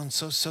 And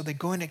so they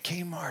go into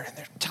Kmart and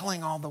they're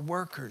telling all the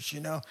workers,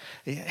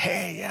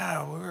 hey,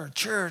 yeah, we're a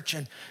church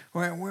and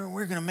we're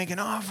going to make an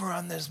offer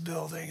on this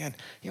building and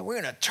we're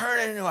going to turn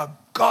it into a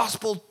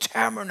gospel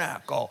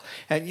tabernacle.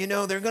 And,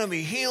 there are going to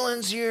be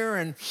healings here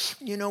and,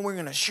 we're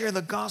going to share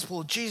the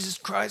gospel of Jesus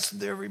Christ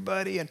with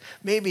everybody. And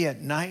maybe at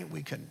night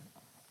we can,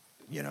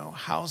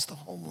 house the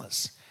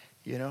homeless,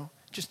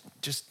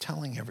 just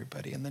telling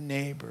everybody and the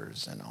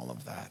neighbors and all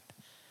of that.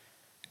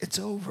 It's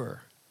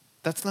over.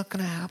 That's not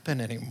going to happen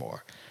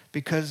anymore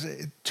because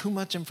too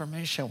much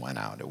information went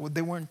out.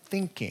 They weren't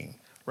thinking,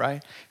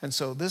 right? And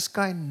so this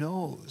guy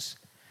knows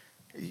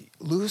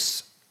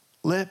loose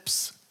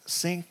lips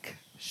sink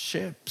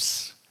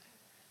ships.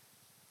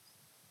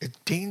 It's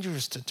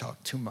dangerous to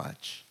talk too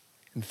much.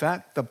 In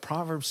fact, the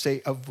Proverbs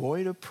say,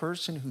 avoid a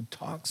person who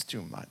talks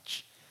too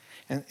much.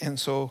 And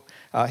so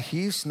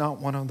he's not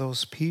one of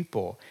those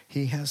people.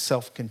 He has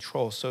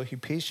self-control. So he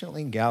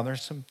patiently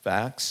gathers some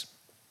facts.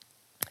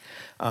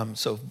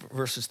 So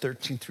verses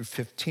 13 through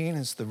 15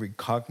 is the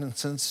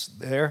recognizance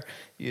there,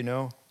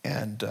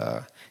 and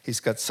he's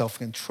got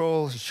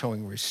self-control, he's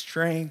showing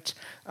restraint,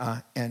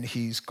 and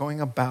he's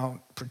going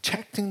about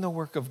protecting the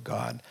work of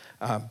God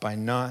by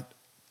not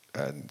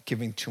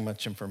giving too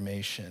much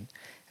information.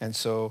 And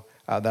so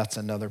that's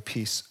another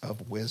piece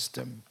of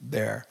wisdom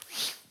there.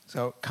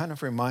 So it kind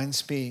of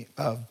reminds me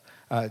of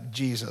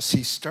Jesus.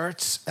 He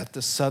starts at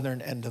the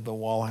southern end of the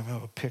wall. I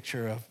have a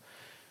picture of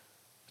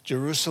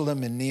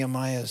Jerusalem in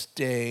Nehemiah's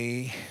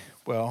day.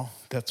 Well,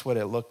 that's what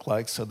it looked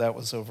like, so that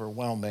was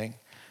overwhelming.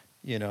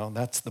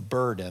 That's the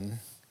burden.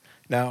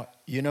 Now,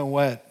 you know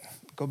what?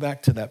 Go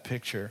back to that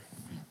picture.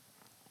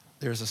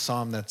 There's a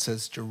psalm that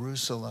says,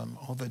 Jerusalem,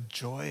 oh, the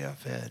joy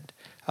of it,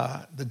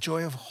 the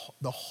joy of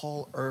the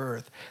whole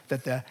earth,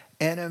 that the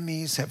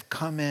enemies have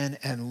come in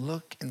and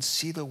look and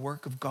see the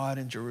work of God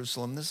in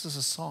Jerusalem. This is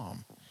a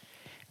psalm.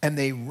 And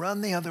they run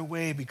the other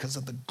way because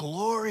of the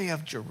glory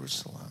of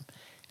Jerusalem.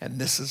 And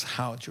this is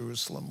how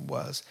Jerusalem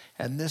was.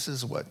 And this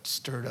is what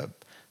stirred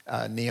up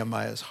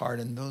Nehemiah's heart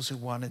and those who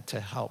wanted to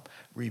help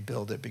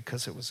rebuild it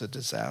because it was a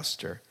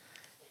disaster.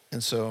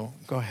 And so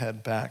go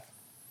ahead back.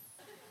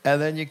 And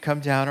then you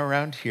come down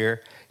around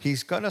here.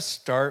 He's going to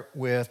start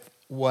with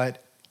what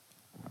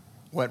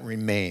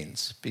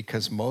remains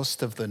because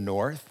most of the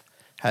north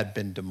had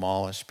been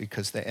demolished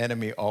because the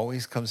enemy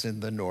always comes in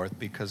the north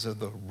because of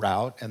the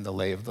route and the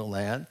lay of the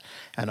land.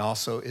 And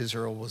also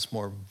Israel was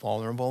more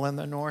vulnerable in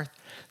the north.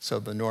 So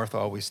the north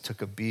always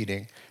took a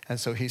beating. And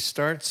so he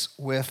starts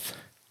with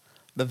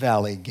the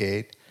valley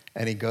gate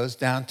and he goes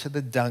down to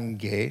the dung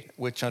gate,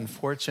 which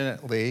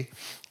unfortunately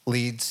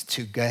leads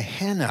to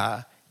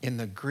Gehenna in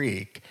the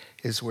Greek,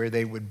 is where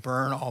they would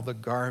burn all the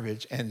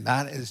garbage. And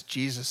that is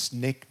Jesus'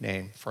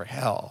 nickname for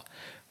hell,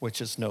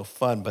 which is no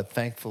fun. But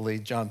thankfully,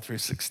 John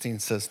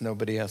 3:16 says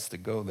nobody has to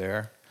go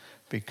there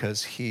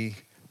because he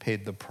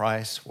paid the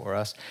price for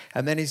us.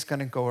 And then he's going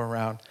to go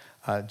around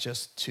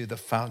just to the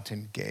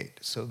fountain gate.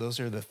 So those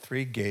are the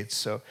three gates.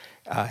 So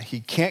he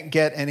can't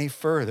get any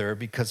further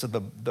because of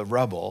the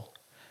rubble,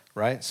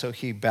 right? So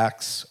he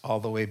backs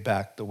all the way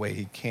back the way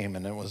he came,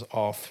 and it was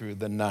all through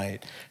the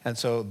night. And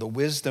so the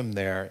wisdom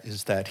there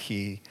is that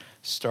he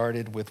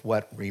started with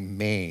what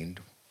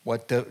remained.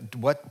 What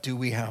do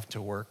we have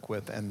to work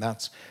with? And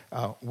that's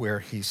where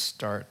he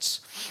starts.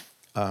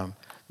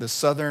 The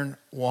southern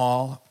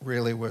wall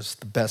really was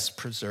the best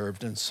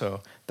preserved, and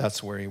so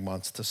that's where he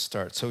wants to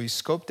start. So he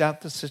scoped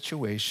out the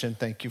situation.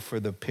 Thank you for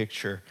the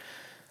picture.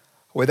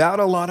 Without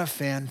a lot of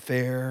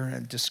fanfare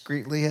and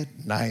discreetly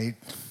at night,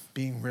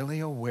 being really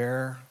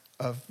aware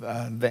of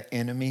the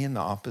enemy and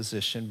the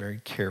opposition,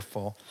 very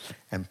careful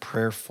and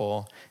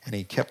prayerful, and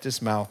he kept his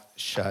mouth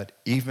shut,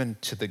 even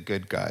to the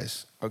good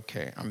guys.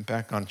 Okay, I'm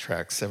back on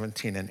track,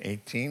 17 and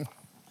 18.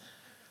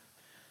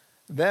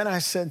 Then I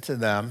said to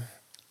them,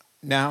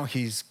 now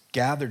he's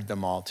gathered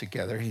them all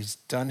together, he's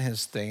done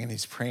his thing, and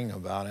he's praying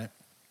about it.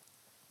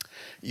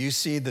 You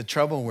see the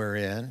trouble we're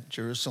in.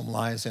 Jerusalem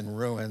lies in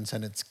ruins,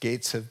 and its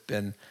gates have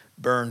been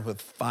burned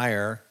with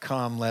fire.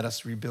 Come, let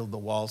us rebuild the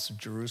walls of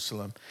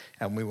Jerusalem,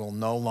 and we will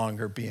no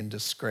longer be in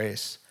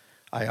disgrace.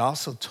 I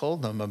also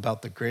told them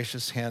about the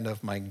gracious hand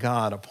of my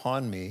God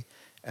upon me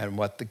and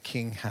what the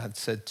king had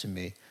said to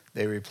me.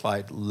 They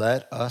replied,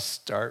 let us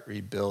start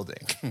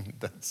rebuilding.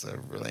 That's a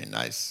really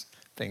nice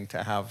thing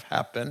to have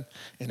happen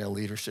in a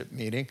leadership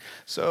meeting.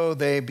 So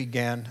they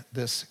began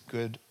this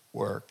good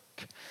work.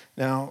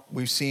 Now,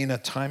 we've seen a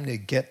time to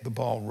get the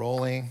ball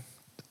rolling,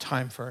 a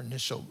time for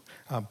initial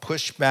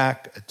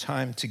pushback, a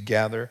time to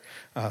gather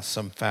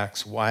some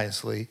facts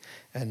wisely,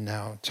 and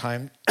now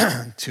time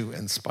to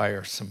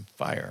inspire some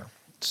fire.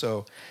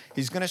 So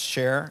he's going to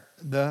share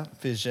the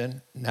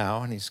vision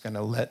now, and he's going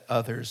to let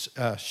others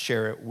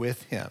share it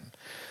with him.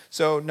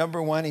 So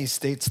number one, he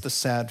states the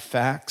sad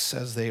facts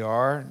as they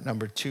are.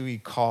 Number two, he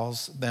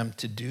calls them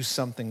to do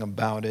something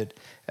about it.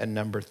 And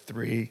number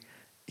three,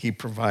 he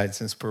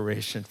provides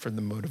inspiration for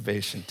the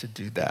motivation to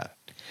do that.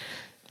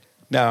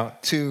 Now,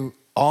 to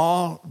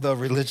all the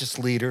religious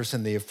leaders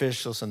and the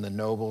officials and the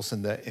nobles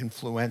and the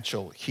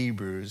influential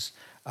Hebrews,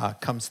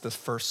 comes the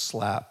first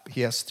slap.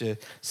 He has to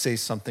say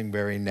something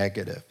very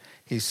negative.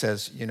 He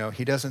says,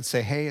 he doesn't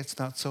say, hey, it's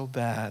not so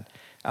bad.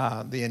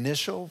 The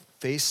initial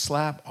face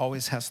slap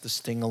always has to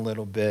sting a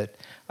little bit.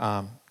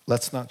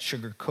 Let's not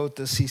sugarcoat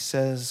this, he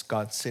says.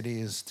 God's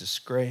city is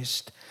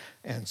disgraced,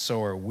 and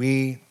so are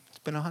we. It's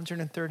been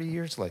 130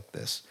 years like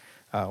this.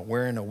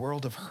 We're in a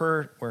world of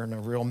hurt. We're in a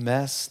real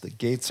mess. The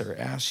gates are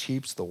ash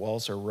heaps. The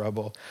walls are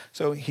rubble.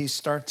 So he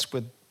starts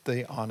with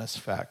the honest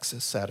facts,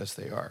 as sad as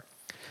they are.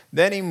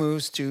 Then he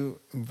moves to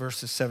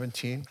verses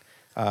 17.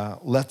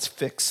 Let's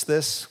fix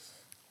this.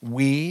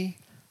 We,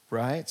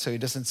 right? So he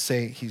doesn't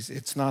say,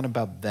 it's not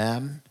about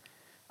them.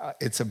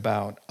 It's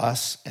about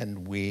us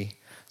and we.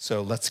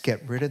 So let's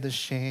get rid of the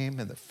shame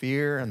and the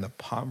fear and the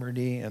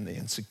poverty and the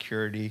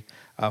insecurity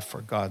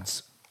for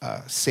God's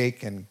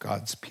sake and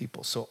God's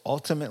people. So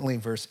ultimately,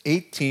 verse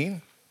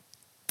 18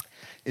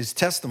 is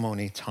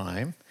testimony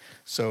time.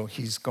 So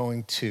he's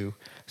going to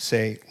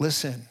say,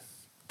 listen,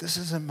 this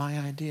isn't my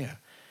idea.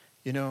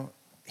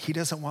 He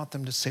doesn't want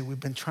them to say, we've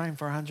been trying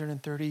for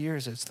 130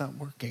 years. It's not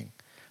working,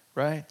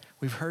 right?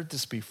 We've heard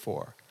this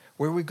before.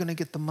 Where are we going to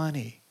get the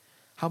money?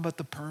 How about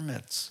the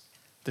permits?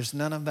 There's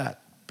none of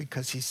that,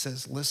 because he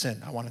says,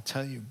 listen, I want to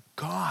tell you,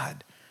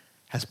 God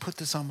has put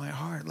this on my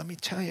heart. Let me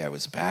tell you, I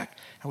was back.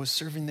 I was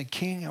serving the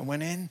king. I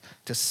went in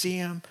to see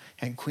him,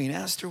 and Queen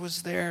Esther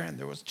was there, and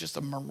there was just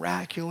a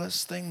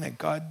miraculous thing that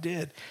God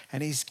did.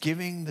 And he's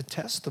giving the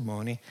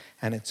testimony,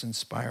 and it's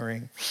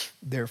inspiring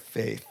their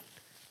faith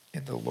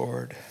in the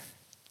Lord.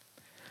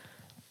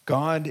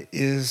 God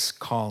is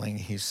calling,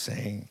 he's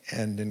saying,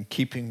 and in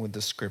keeping with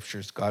the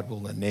scriptures, God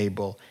will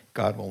enable,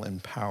 God will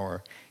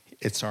empower.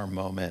 It's our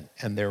moment.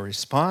 And their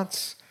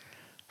response,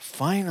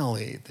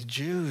 finally, the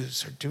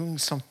Jews are doing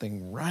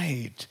something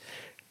right.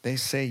 They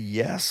say,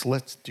 yes,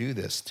 let's do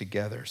this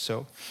together.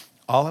 So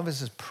all of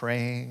his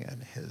praying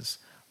and his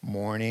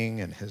mourning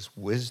and his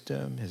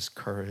wisdom, his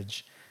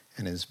courage,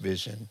 and his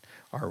vision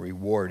are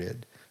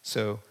rewarded.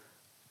 So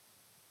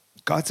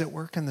God's at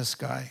work in this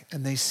guy,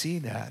 and they see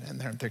that, and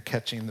they're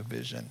catching the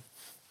vision.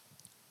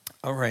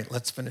 All right,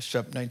 let's finish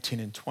up 19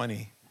 and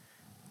 20.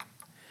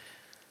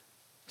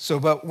 So,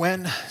 but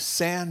when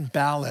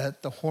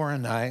Sanballat, the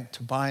Horonite,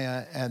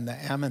 Tobiah, and the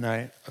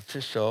Ammonite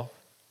official,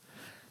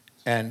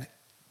 and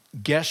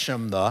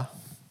Geshem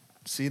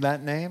see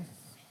that name?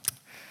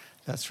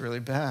 That's really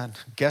bad.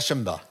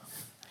 Geshem the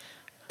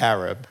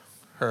Arab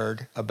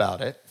heard about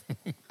it.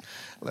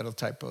 Little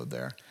typo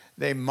there.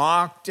 They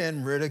mocked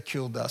and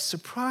ridiculed us.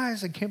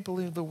 Surprise, I can't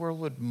believe the world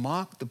would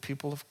mock the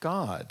people of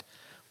God.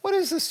 What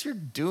is this you're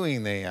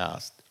doing, they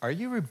asked. Are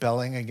you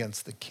rebelling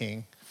against the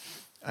king?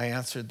 I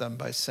answered them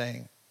by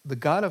saying, the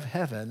God of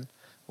heaven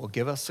will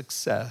give us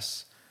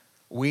success.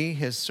 We,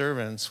 his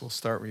servants, will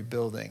start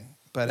rebuilding.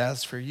 But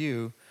as for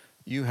you,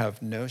 you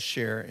have no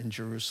share in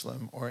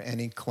Jerusalem or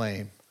any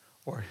claim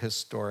or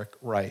historic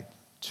right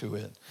to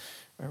it.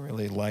 I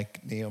really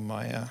like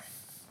Nehemiah.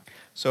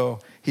 So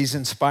he's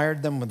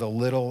inspired them with a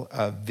little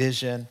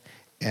vision,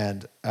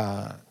 and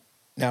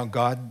now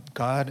God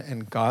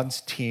and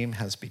God's team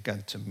has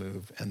begun to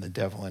move, and the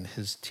devil and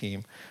his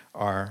team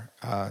are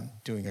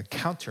doing a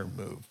counter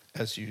move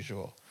as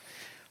usual.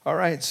 All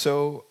right,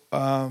 so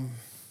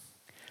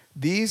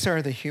these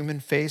are the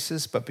human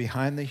faces, but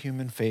behind the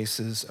human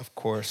faces, of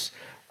course,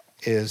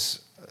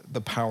 is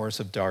the powers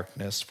of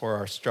darkness. For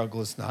our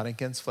struggle is not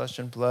against flesh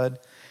and blood,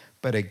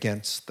 but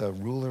against the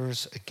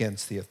rulers,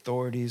 against the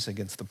authorities,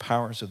 against the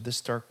powers of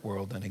this dark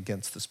world, and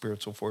against the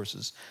spiritual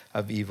forces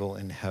of evil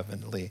in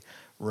heavenly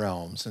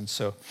realms. And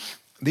so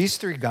these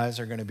three guys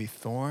are going to be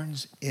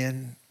thorns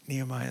in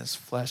Nehemiah's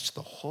flesh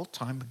the whole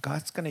time, but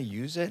God's going to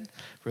use it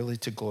really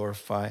to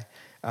glorify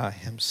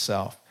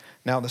himself.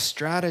 Now, the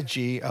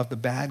strategy of the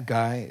bad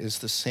guy is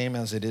the same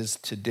as it is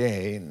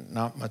today,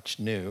 not much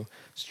new.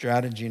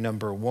 Strategy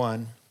number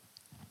one,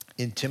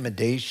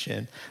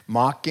 intimidation,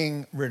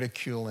 mocking,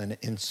 ridicule, and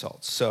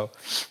insults. So,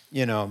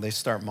 they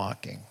start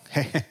mocking.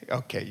 Hey,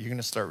 okay, you're going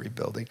to start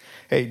rebuilding.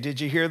 Hey, did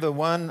you hear the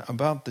one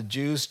about the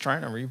Jews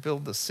trying to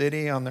rebuild the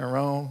city on their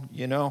own?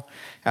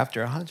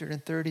 After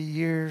 130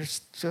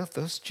 years,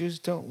 those Jews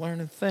don't learn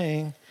a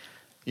thing.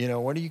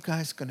 What are you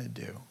guys going to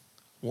do?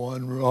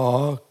 One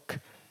rock,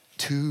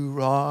 2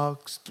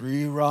 rocks,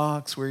 3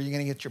 rocks. Where are you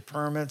going to get your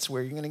permits?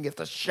 Where are you going to get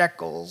the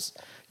shekels?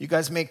 You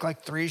guys make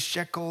like 3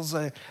 shekels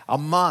a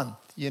month,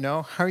 you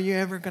know? How are you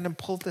ever going to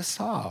pull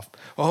this off?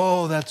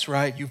 Oh, that's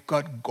right. You've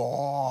got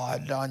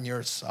God on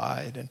your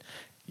side. And,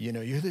 you know,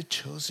 you're the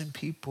chosen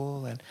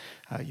people and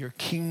you're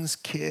king's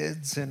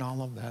kids and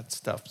all of that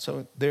stuff.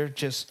 So they're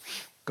just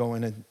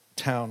going to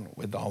town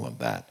with all of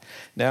that.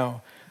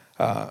 Now,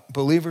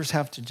 believers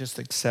have to just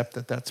accept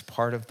that that's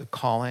part of the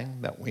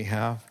calling that we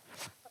have.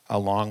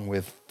 Along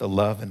with the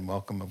love and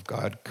welcome of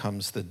God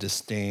comes the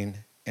disdain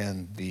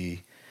and the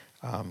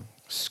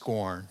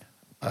scorn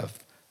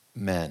of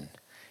men.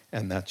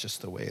 And that's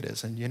just the way it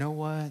is. And you know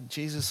what?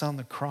 Jesus on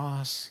the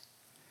cross,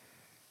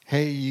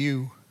 hey,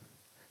 you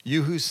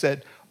who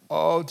said,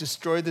 oh,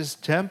 destroy this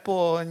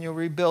temple and you'll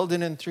rebuild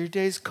it in 3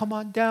 days. Come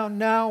on down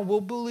now. We'll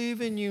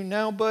believe in you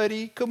now,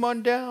 buddy. Come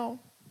on down.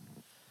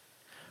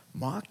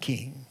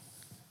 Mocking.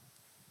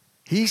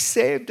 He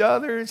saved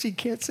others. He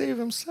can't save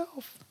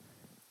himself.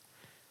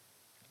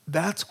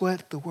 That's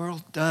what the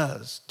world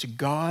does to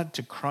God,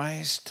 to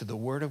Christ, to the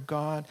Word of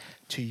God,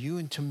 to you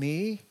and to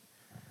me.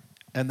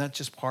 And that's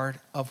just part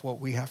of what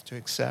we have to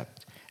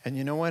accept. And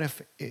you know what?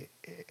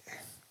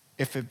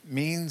 If it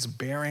means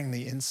bearing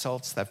the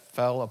insults that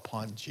fell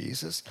upon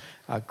Jesus,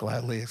 I'll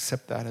gladly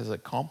accept that as a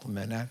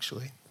compliment,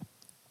 actually.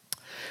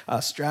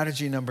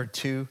 Strategy number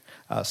 2,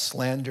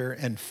 slander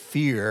and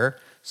fear.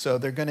 So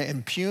they're going to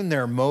impugn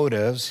their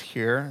motives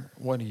here.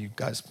 What are you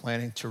guys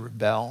planning to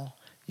rebel?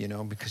 You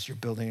know, because you're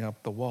building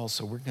up the wall.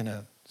 So we're going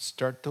to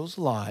start those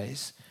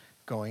lies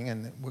going,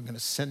 and we're going to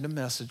send a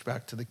message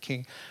back to the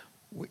king.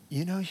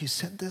 You know, you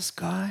sent this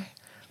guy,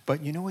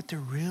 but you know what they're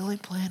really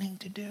planning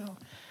to do?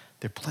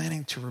 They're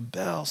planning to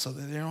rebel so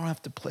that they don't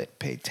have to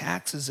pay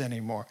taxes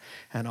anymore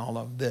and all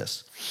of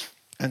this.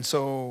 And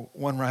so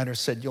one writer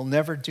said, you'll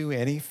never do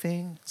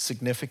anything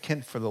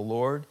significant for the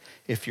Lord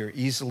if you're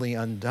easily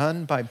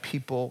undone by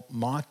people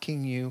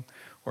mocking you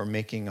or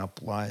making up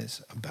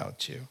lies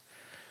about you.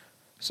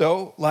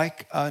 So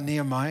like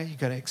Nehemiah, you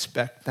got to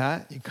expect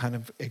that. You kind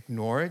of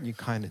ignore it. You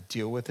kind of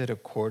deal with it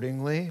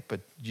accordingly,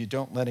 but you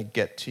don't let it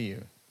get to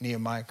you.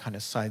 Nehemiah kind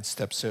of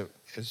sidesteps it,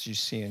 as you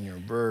see in your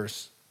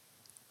verse.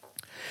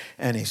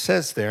 And he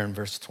says there in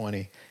verse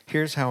 20,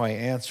 here's how I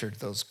answered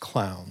those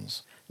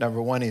clowns.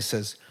 Number 1, he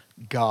says,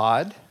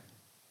 God,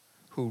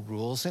 who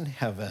rules in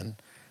heaven,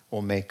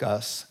 will make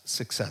us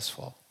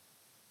successful,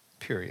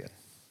 period.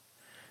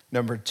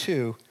 Number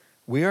 2,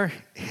 we are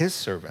his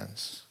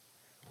servants.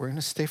 We're going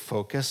to stay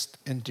focused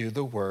and do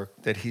the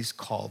work that he's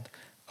called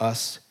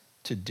us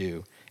to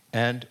do.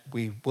 And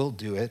we will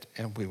do it,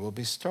 and we will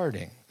be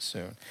starting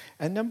soon.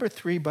 And number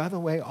 3, by the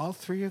way, all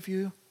 3 of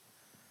you,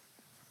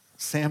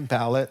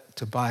 Sanballat,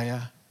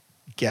 Tobiah,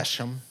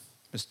 Geshem,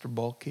 Mr.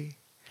 Bulky,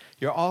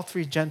 you're all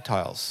 3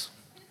 Gentiles.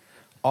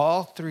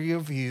 All 3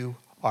 of you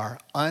are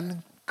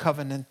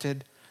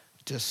uncovenanted,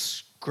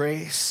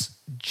 disgrace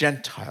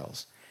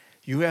Gentiles.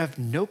 You have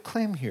no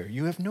claim here.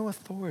 You have no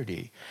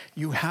authority.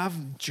 You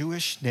have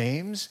Jewish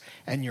names,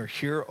 and you're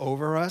here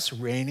over us,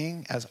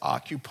 reigning as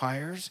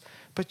occupiers,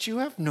 but you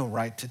have no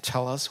right to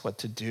tell us what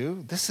to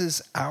do. This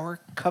is our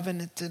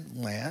covenanted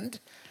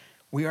land.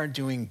 We are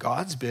doing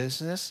God's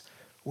business.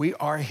 We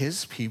are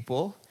his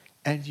people,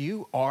 and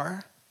you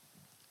are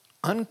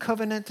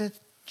uncovenanted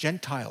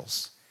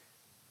Gentiles.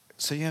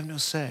 So you have no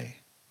say.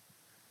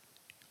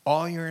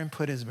 All your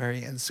input is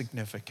very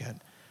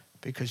insignificant,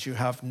 because you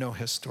have no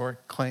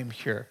historic claim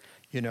here.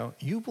 You know,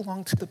 you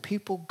belong to the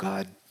people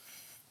God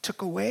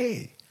took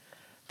away.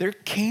 They're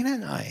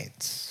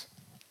Canaanites.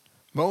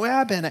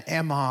 Moab and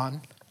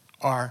Ammon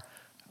are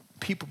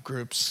people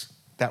groups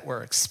that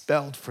were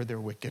expelled for their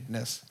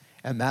wickedness,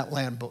 and that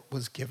land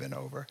was given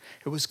over.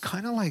 It was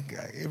kind of like,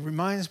 it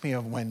reminds me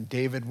of when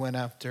David went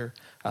after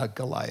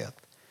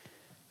Goliath,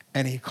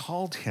 and he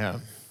called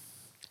him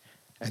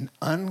an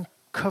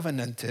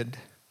uncovenanted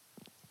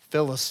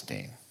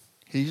Philistine.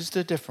 He used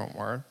a different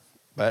word,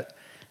 but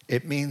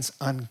it means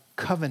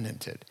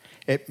uncovenanted.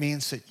 It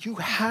means that you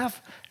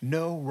have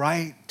no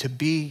right to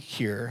be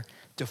here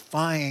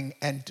defying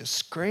and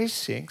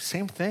disgracing,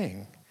 same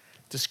thing,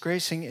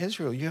 disgracing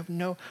Israel. You have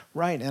no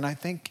right. And I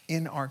think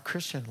in our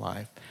Christian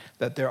life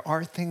that there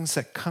are things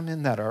that come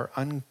in that are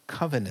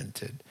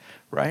uncovenanted,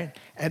 right?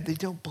 And they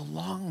don't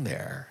belong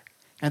there.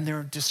 And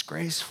they're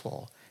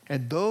disgraceful.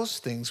 And those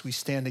things we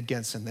stand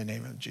against in the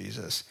name of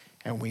Jesus.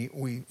 And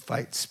we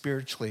fight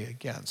spiritually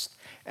against,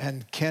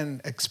 and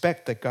can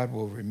expect that God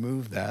will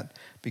remove that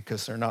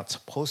because they're not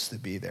supposed to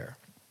be there.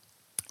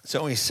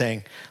 So he's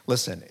saying,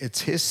 listen,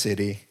 it's his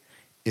city,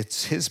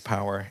 it's his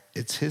power,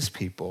 it's his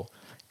people,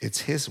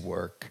 it's his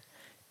work,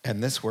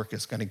 and this work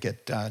is going to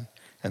get done.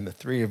 And the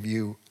 3 of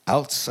you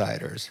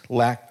outsiders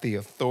lack the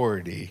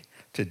authority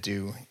to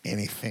do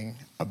anything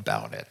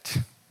about it.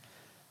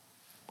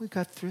 We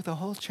got through the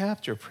whole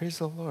chapter, praise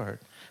the Lord.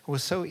 It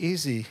was so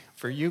easy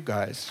for you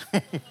guys.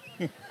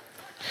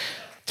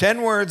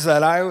 10 words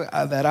that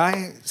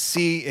I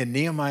see in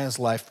Nehemiah's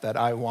life that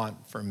I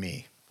want for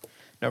me.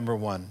 Number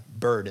 1,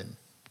 burden.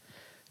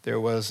 There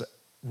was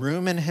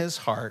room in his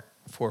heart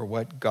for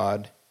what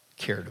God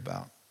cared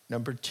about.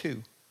 Number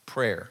 2,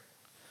 prayer.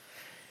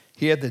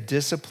 He had the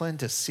discipline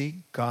to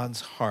seek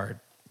God's heart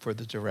for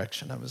the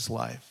direction of his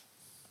life.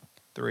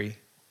 3,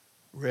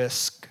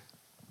 risk.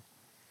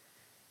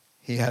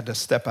 He had to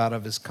step out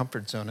of his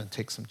comfort zone and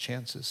take some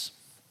chances.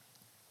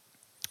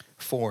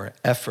 4,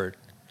 effort.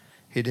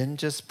 He didn't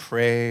just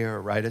pray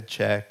or write a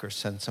check or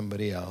send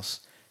somebody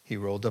else. He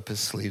rolled up his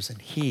sleeves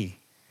and he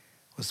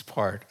was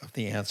part of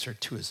the answer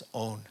to his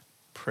own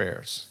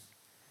prayers.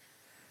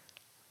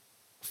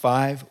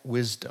 5,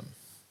 wisdom.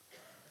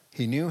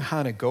 He knew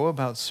how to go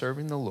about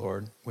serving the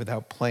Lord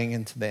without playing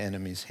into the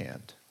enemy's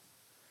hand.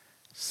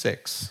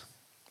 6,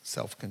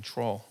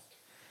 self-control.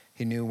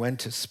 He knew when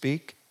to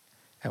speak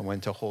and when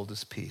to hold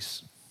his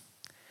peace.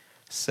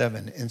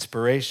 7,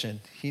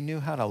 inspiration. He knew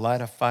how to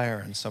light a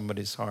fire in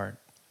somebody's heart.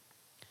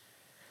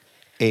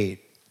 8,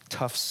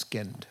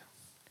 tough-skinned.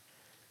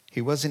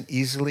 He wasn't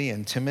easily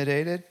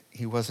intimidated.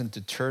 He wasn't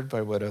deterred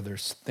by what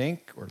others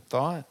think or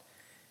thought.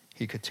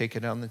 He could take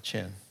it on the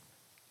chin.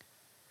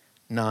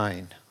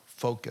 9,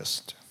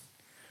 focused.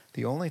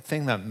 The only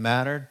thing that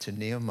mattered to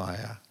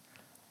Nehemiah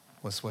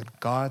was what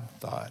God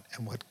thought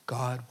and what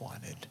God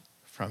wanted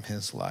from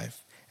his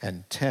life.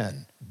 And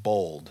 10,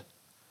 bold.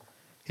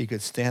 He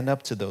could stand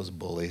up to those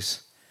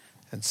bullies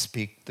and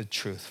speak the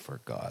truth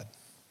for God.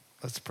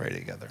 Let's pray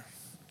together.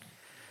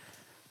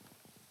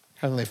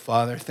 Heavenly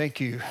Father, thank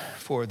you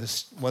for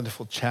this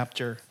wonderful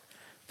chapter.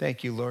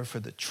 Thank you, Lord, for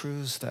the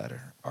truths that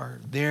are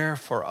there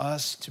for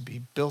us to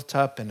be built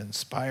up and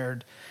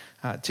inspired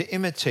to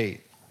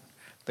imitate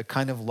the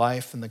kind of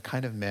life and the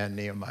kind of man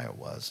Nehemiah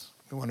was.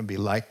 We want to be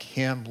like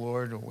him,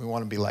 Lord. We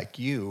want to be like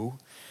you.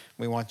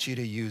 We want you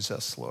to use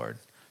us, Lord,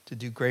 to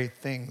do great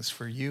things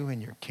for you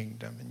and your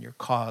kingdom and your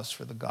cause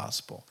for the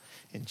gospel.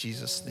 In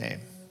Jesus' name,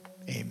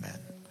 amen.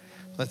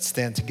 Let's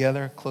stand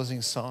together.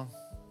 Closing song.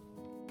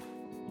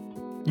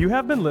 You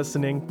have been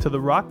listening to the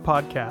Rock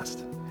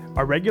Podcast.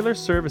 Our regular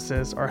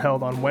services are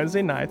held on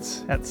Wednesday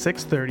nights at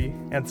 6:30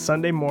 and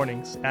Sunday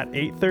mornings at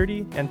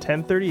 8:30 and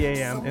 10:30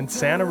 a.m. in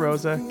Santa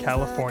Rosa,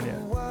 California.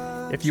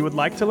 If you would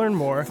like to learn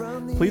more,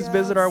 please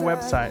visit our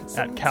website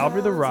at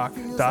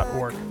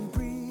calvarytherock.org.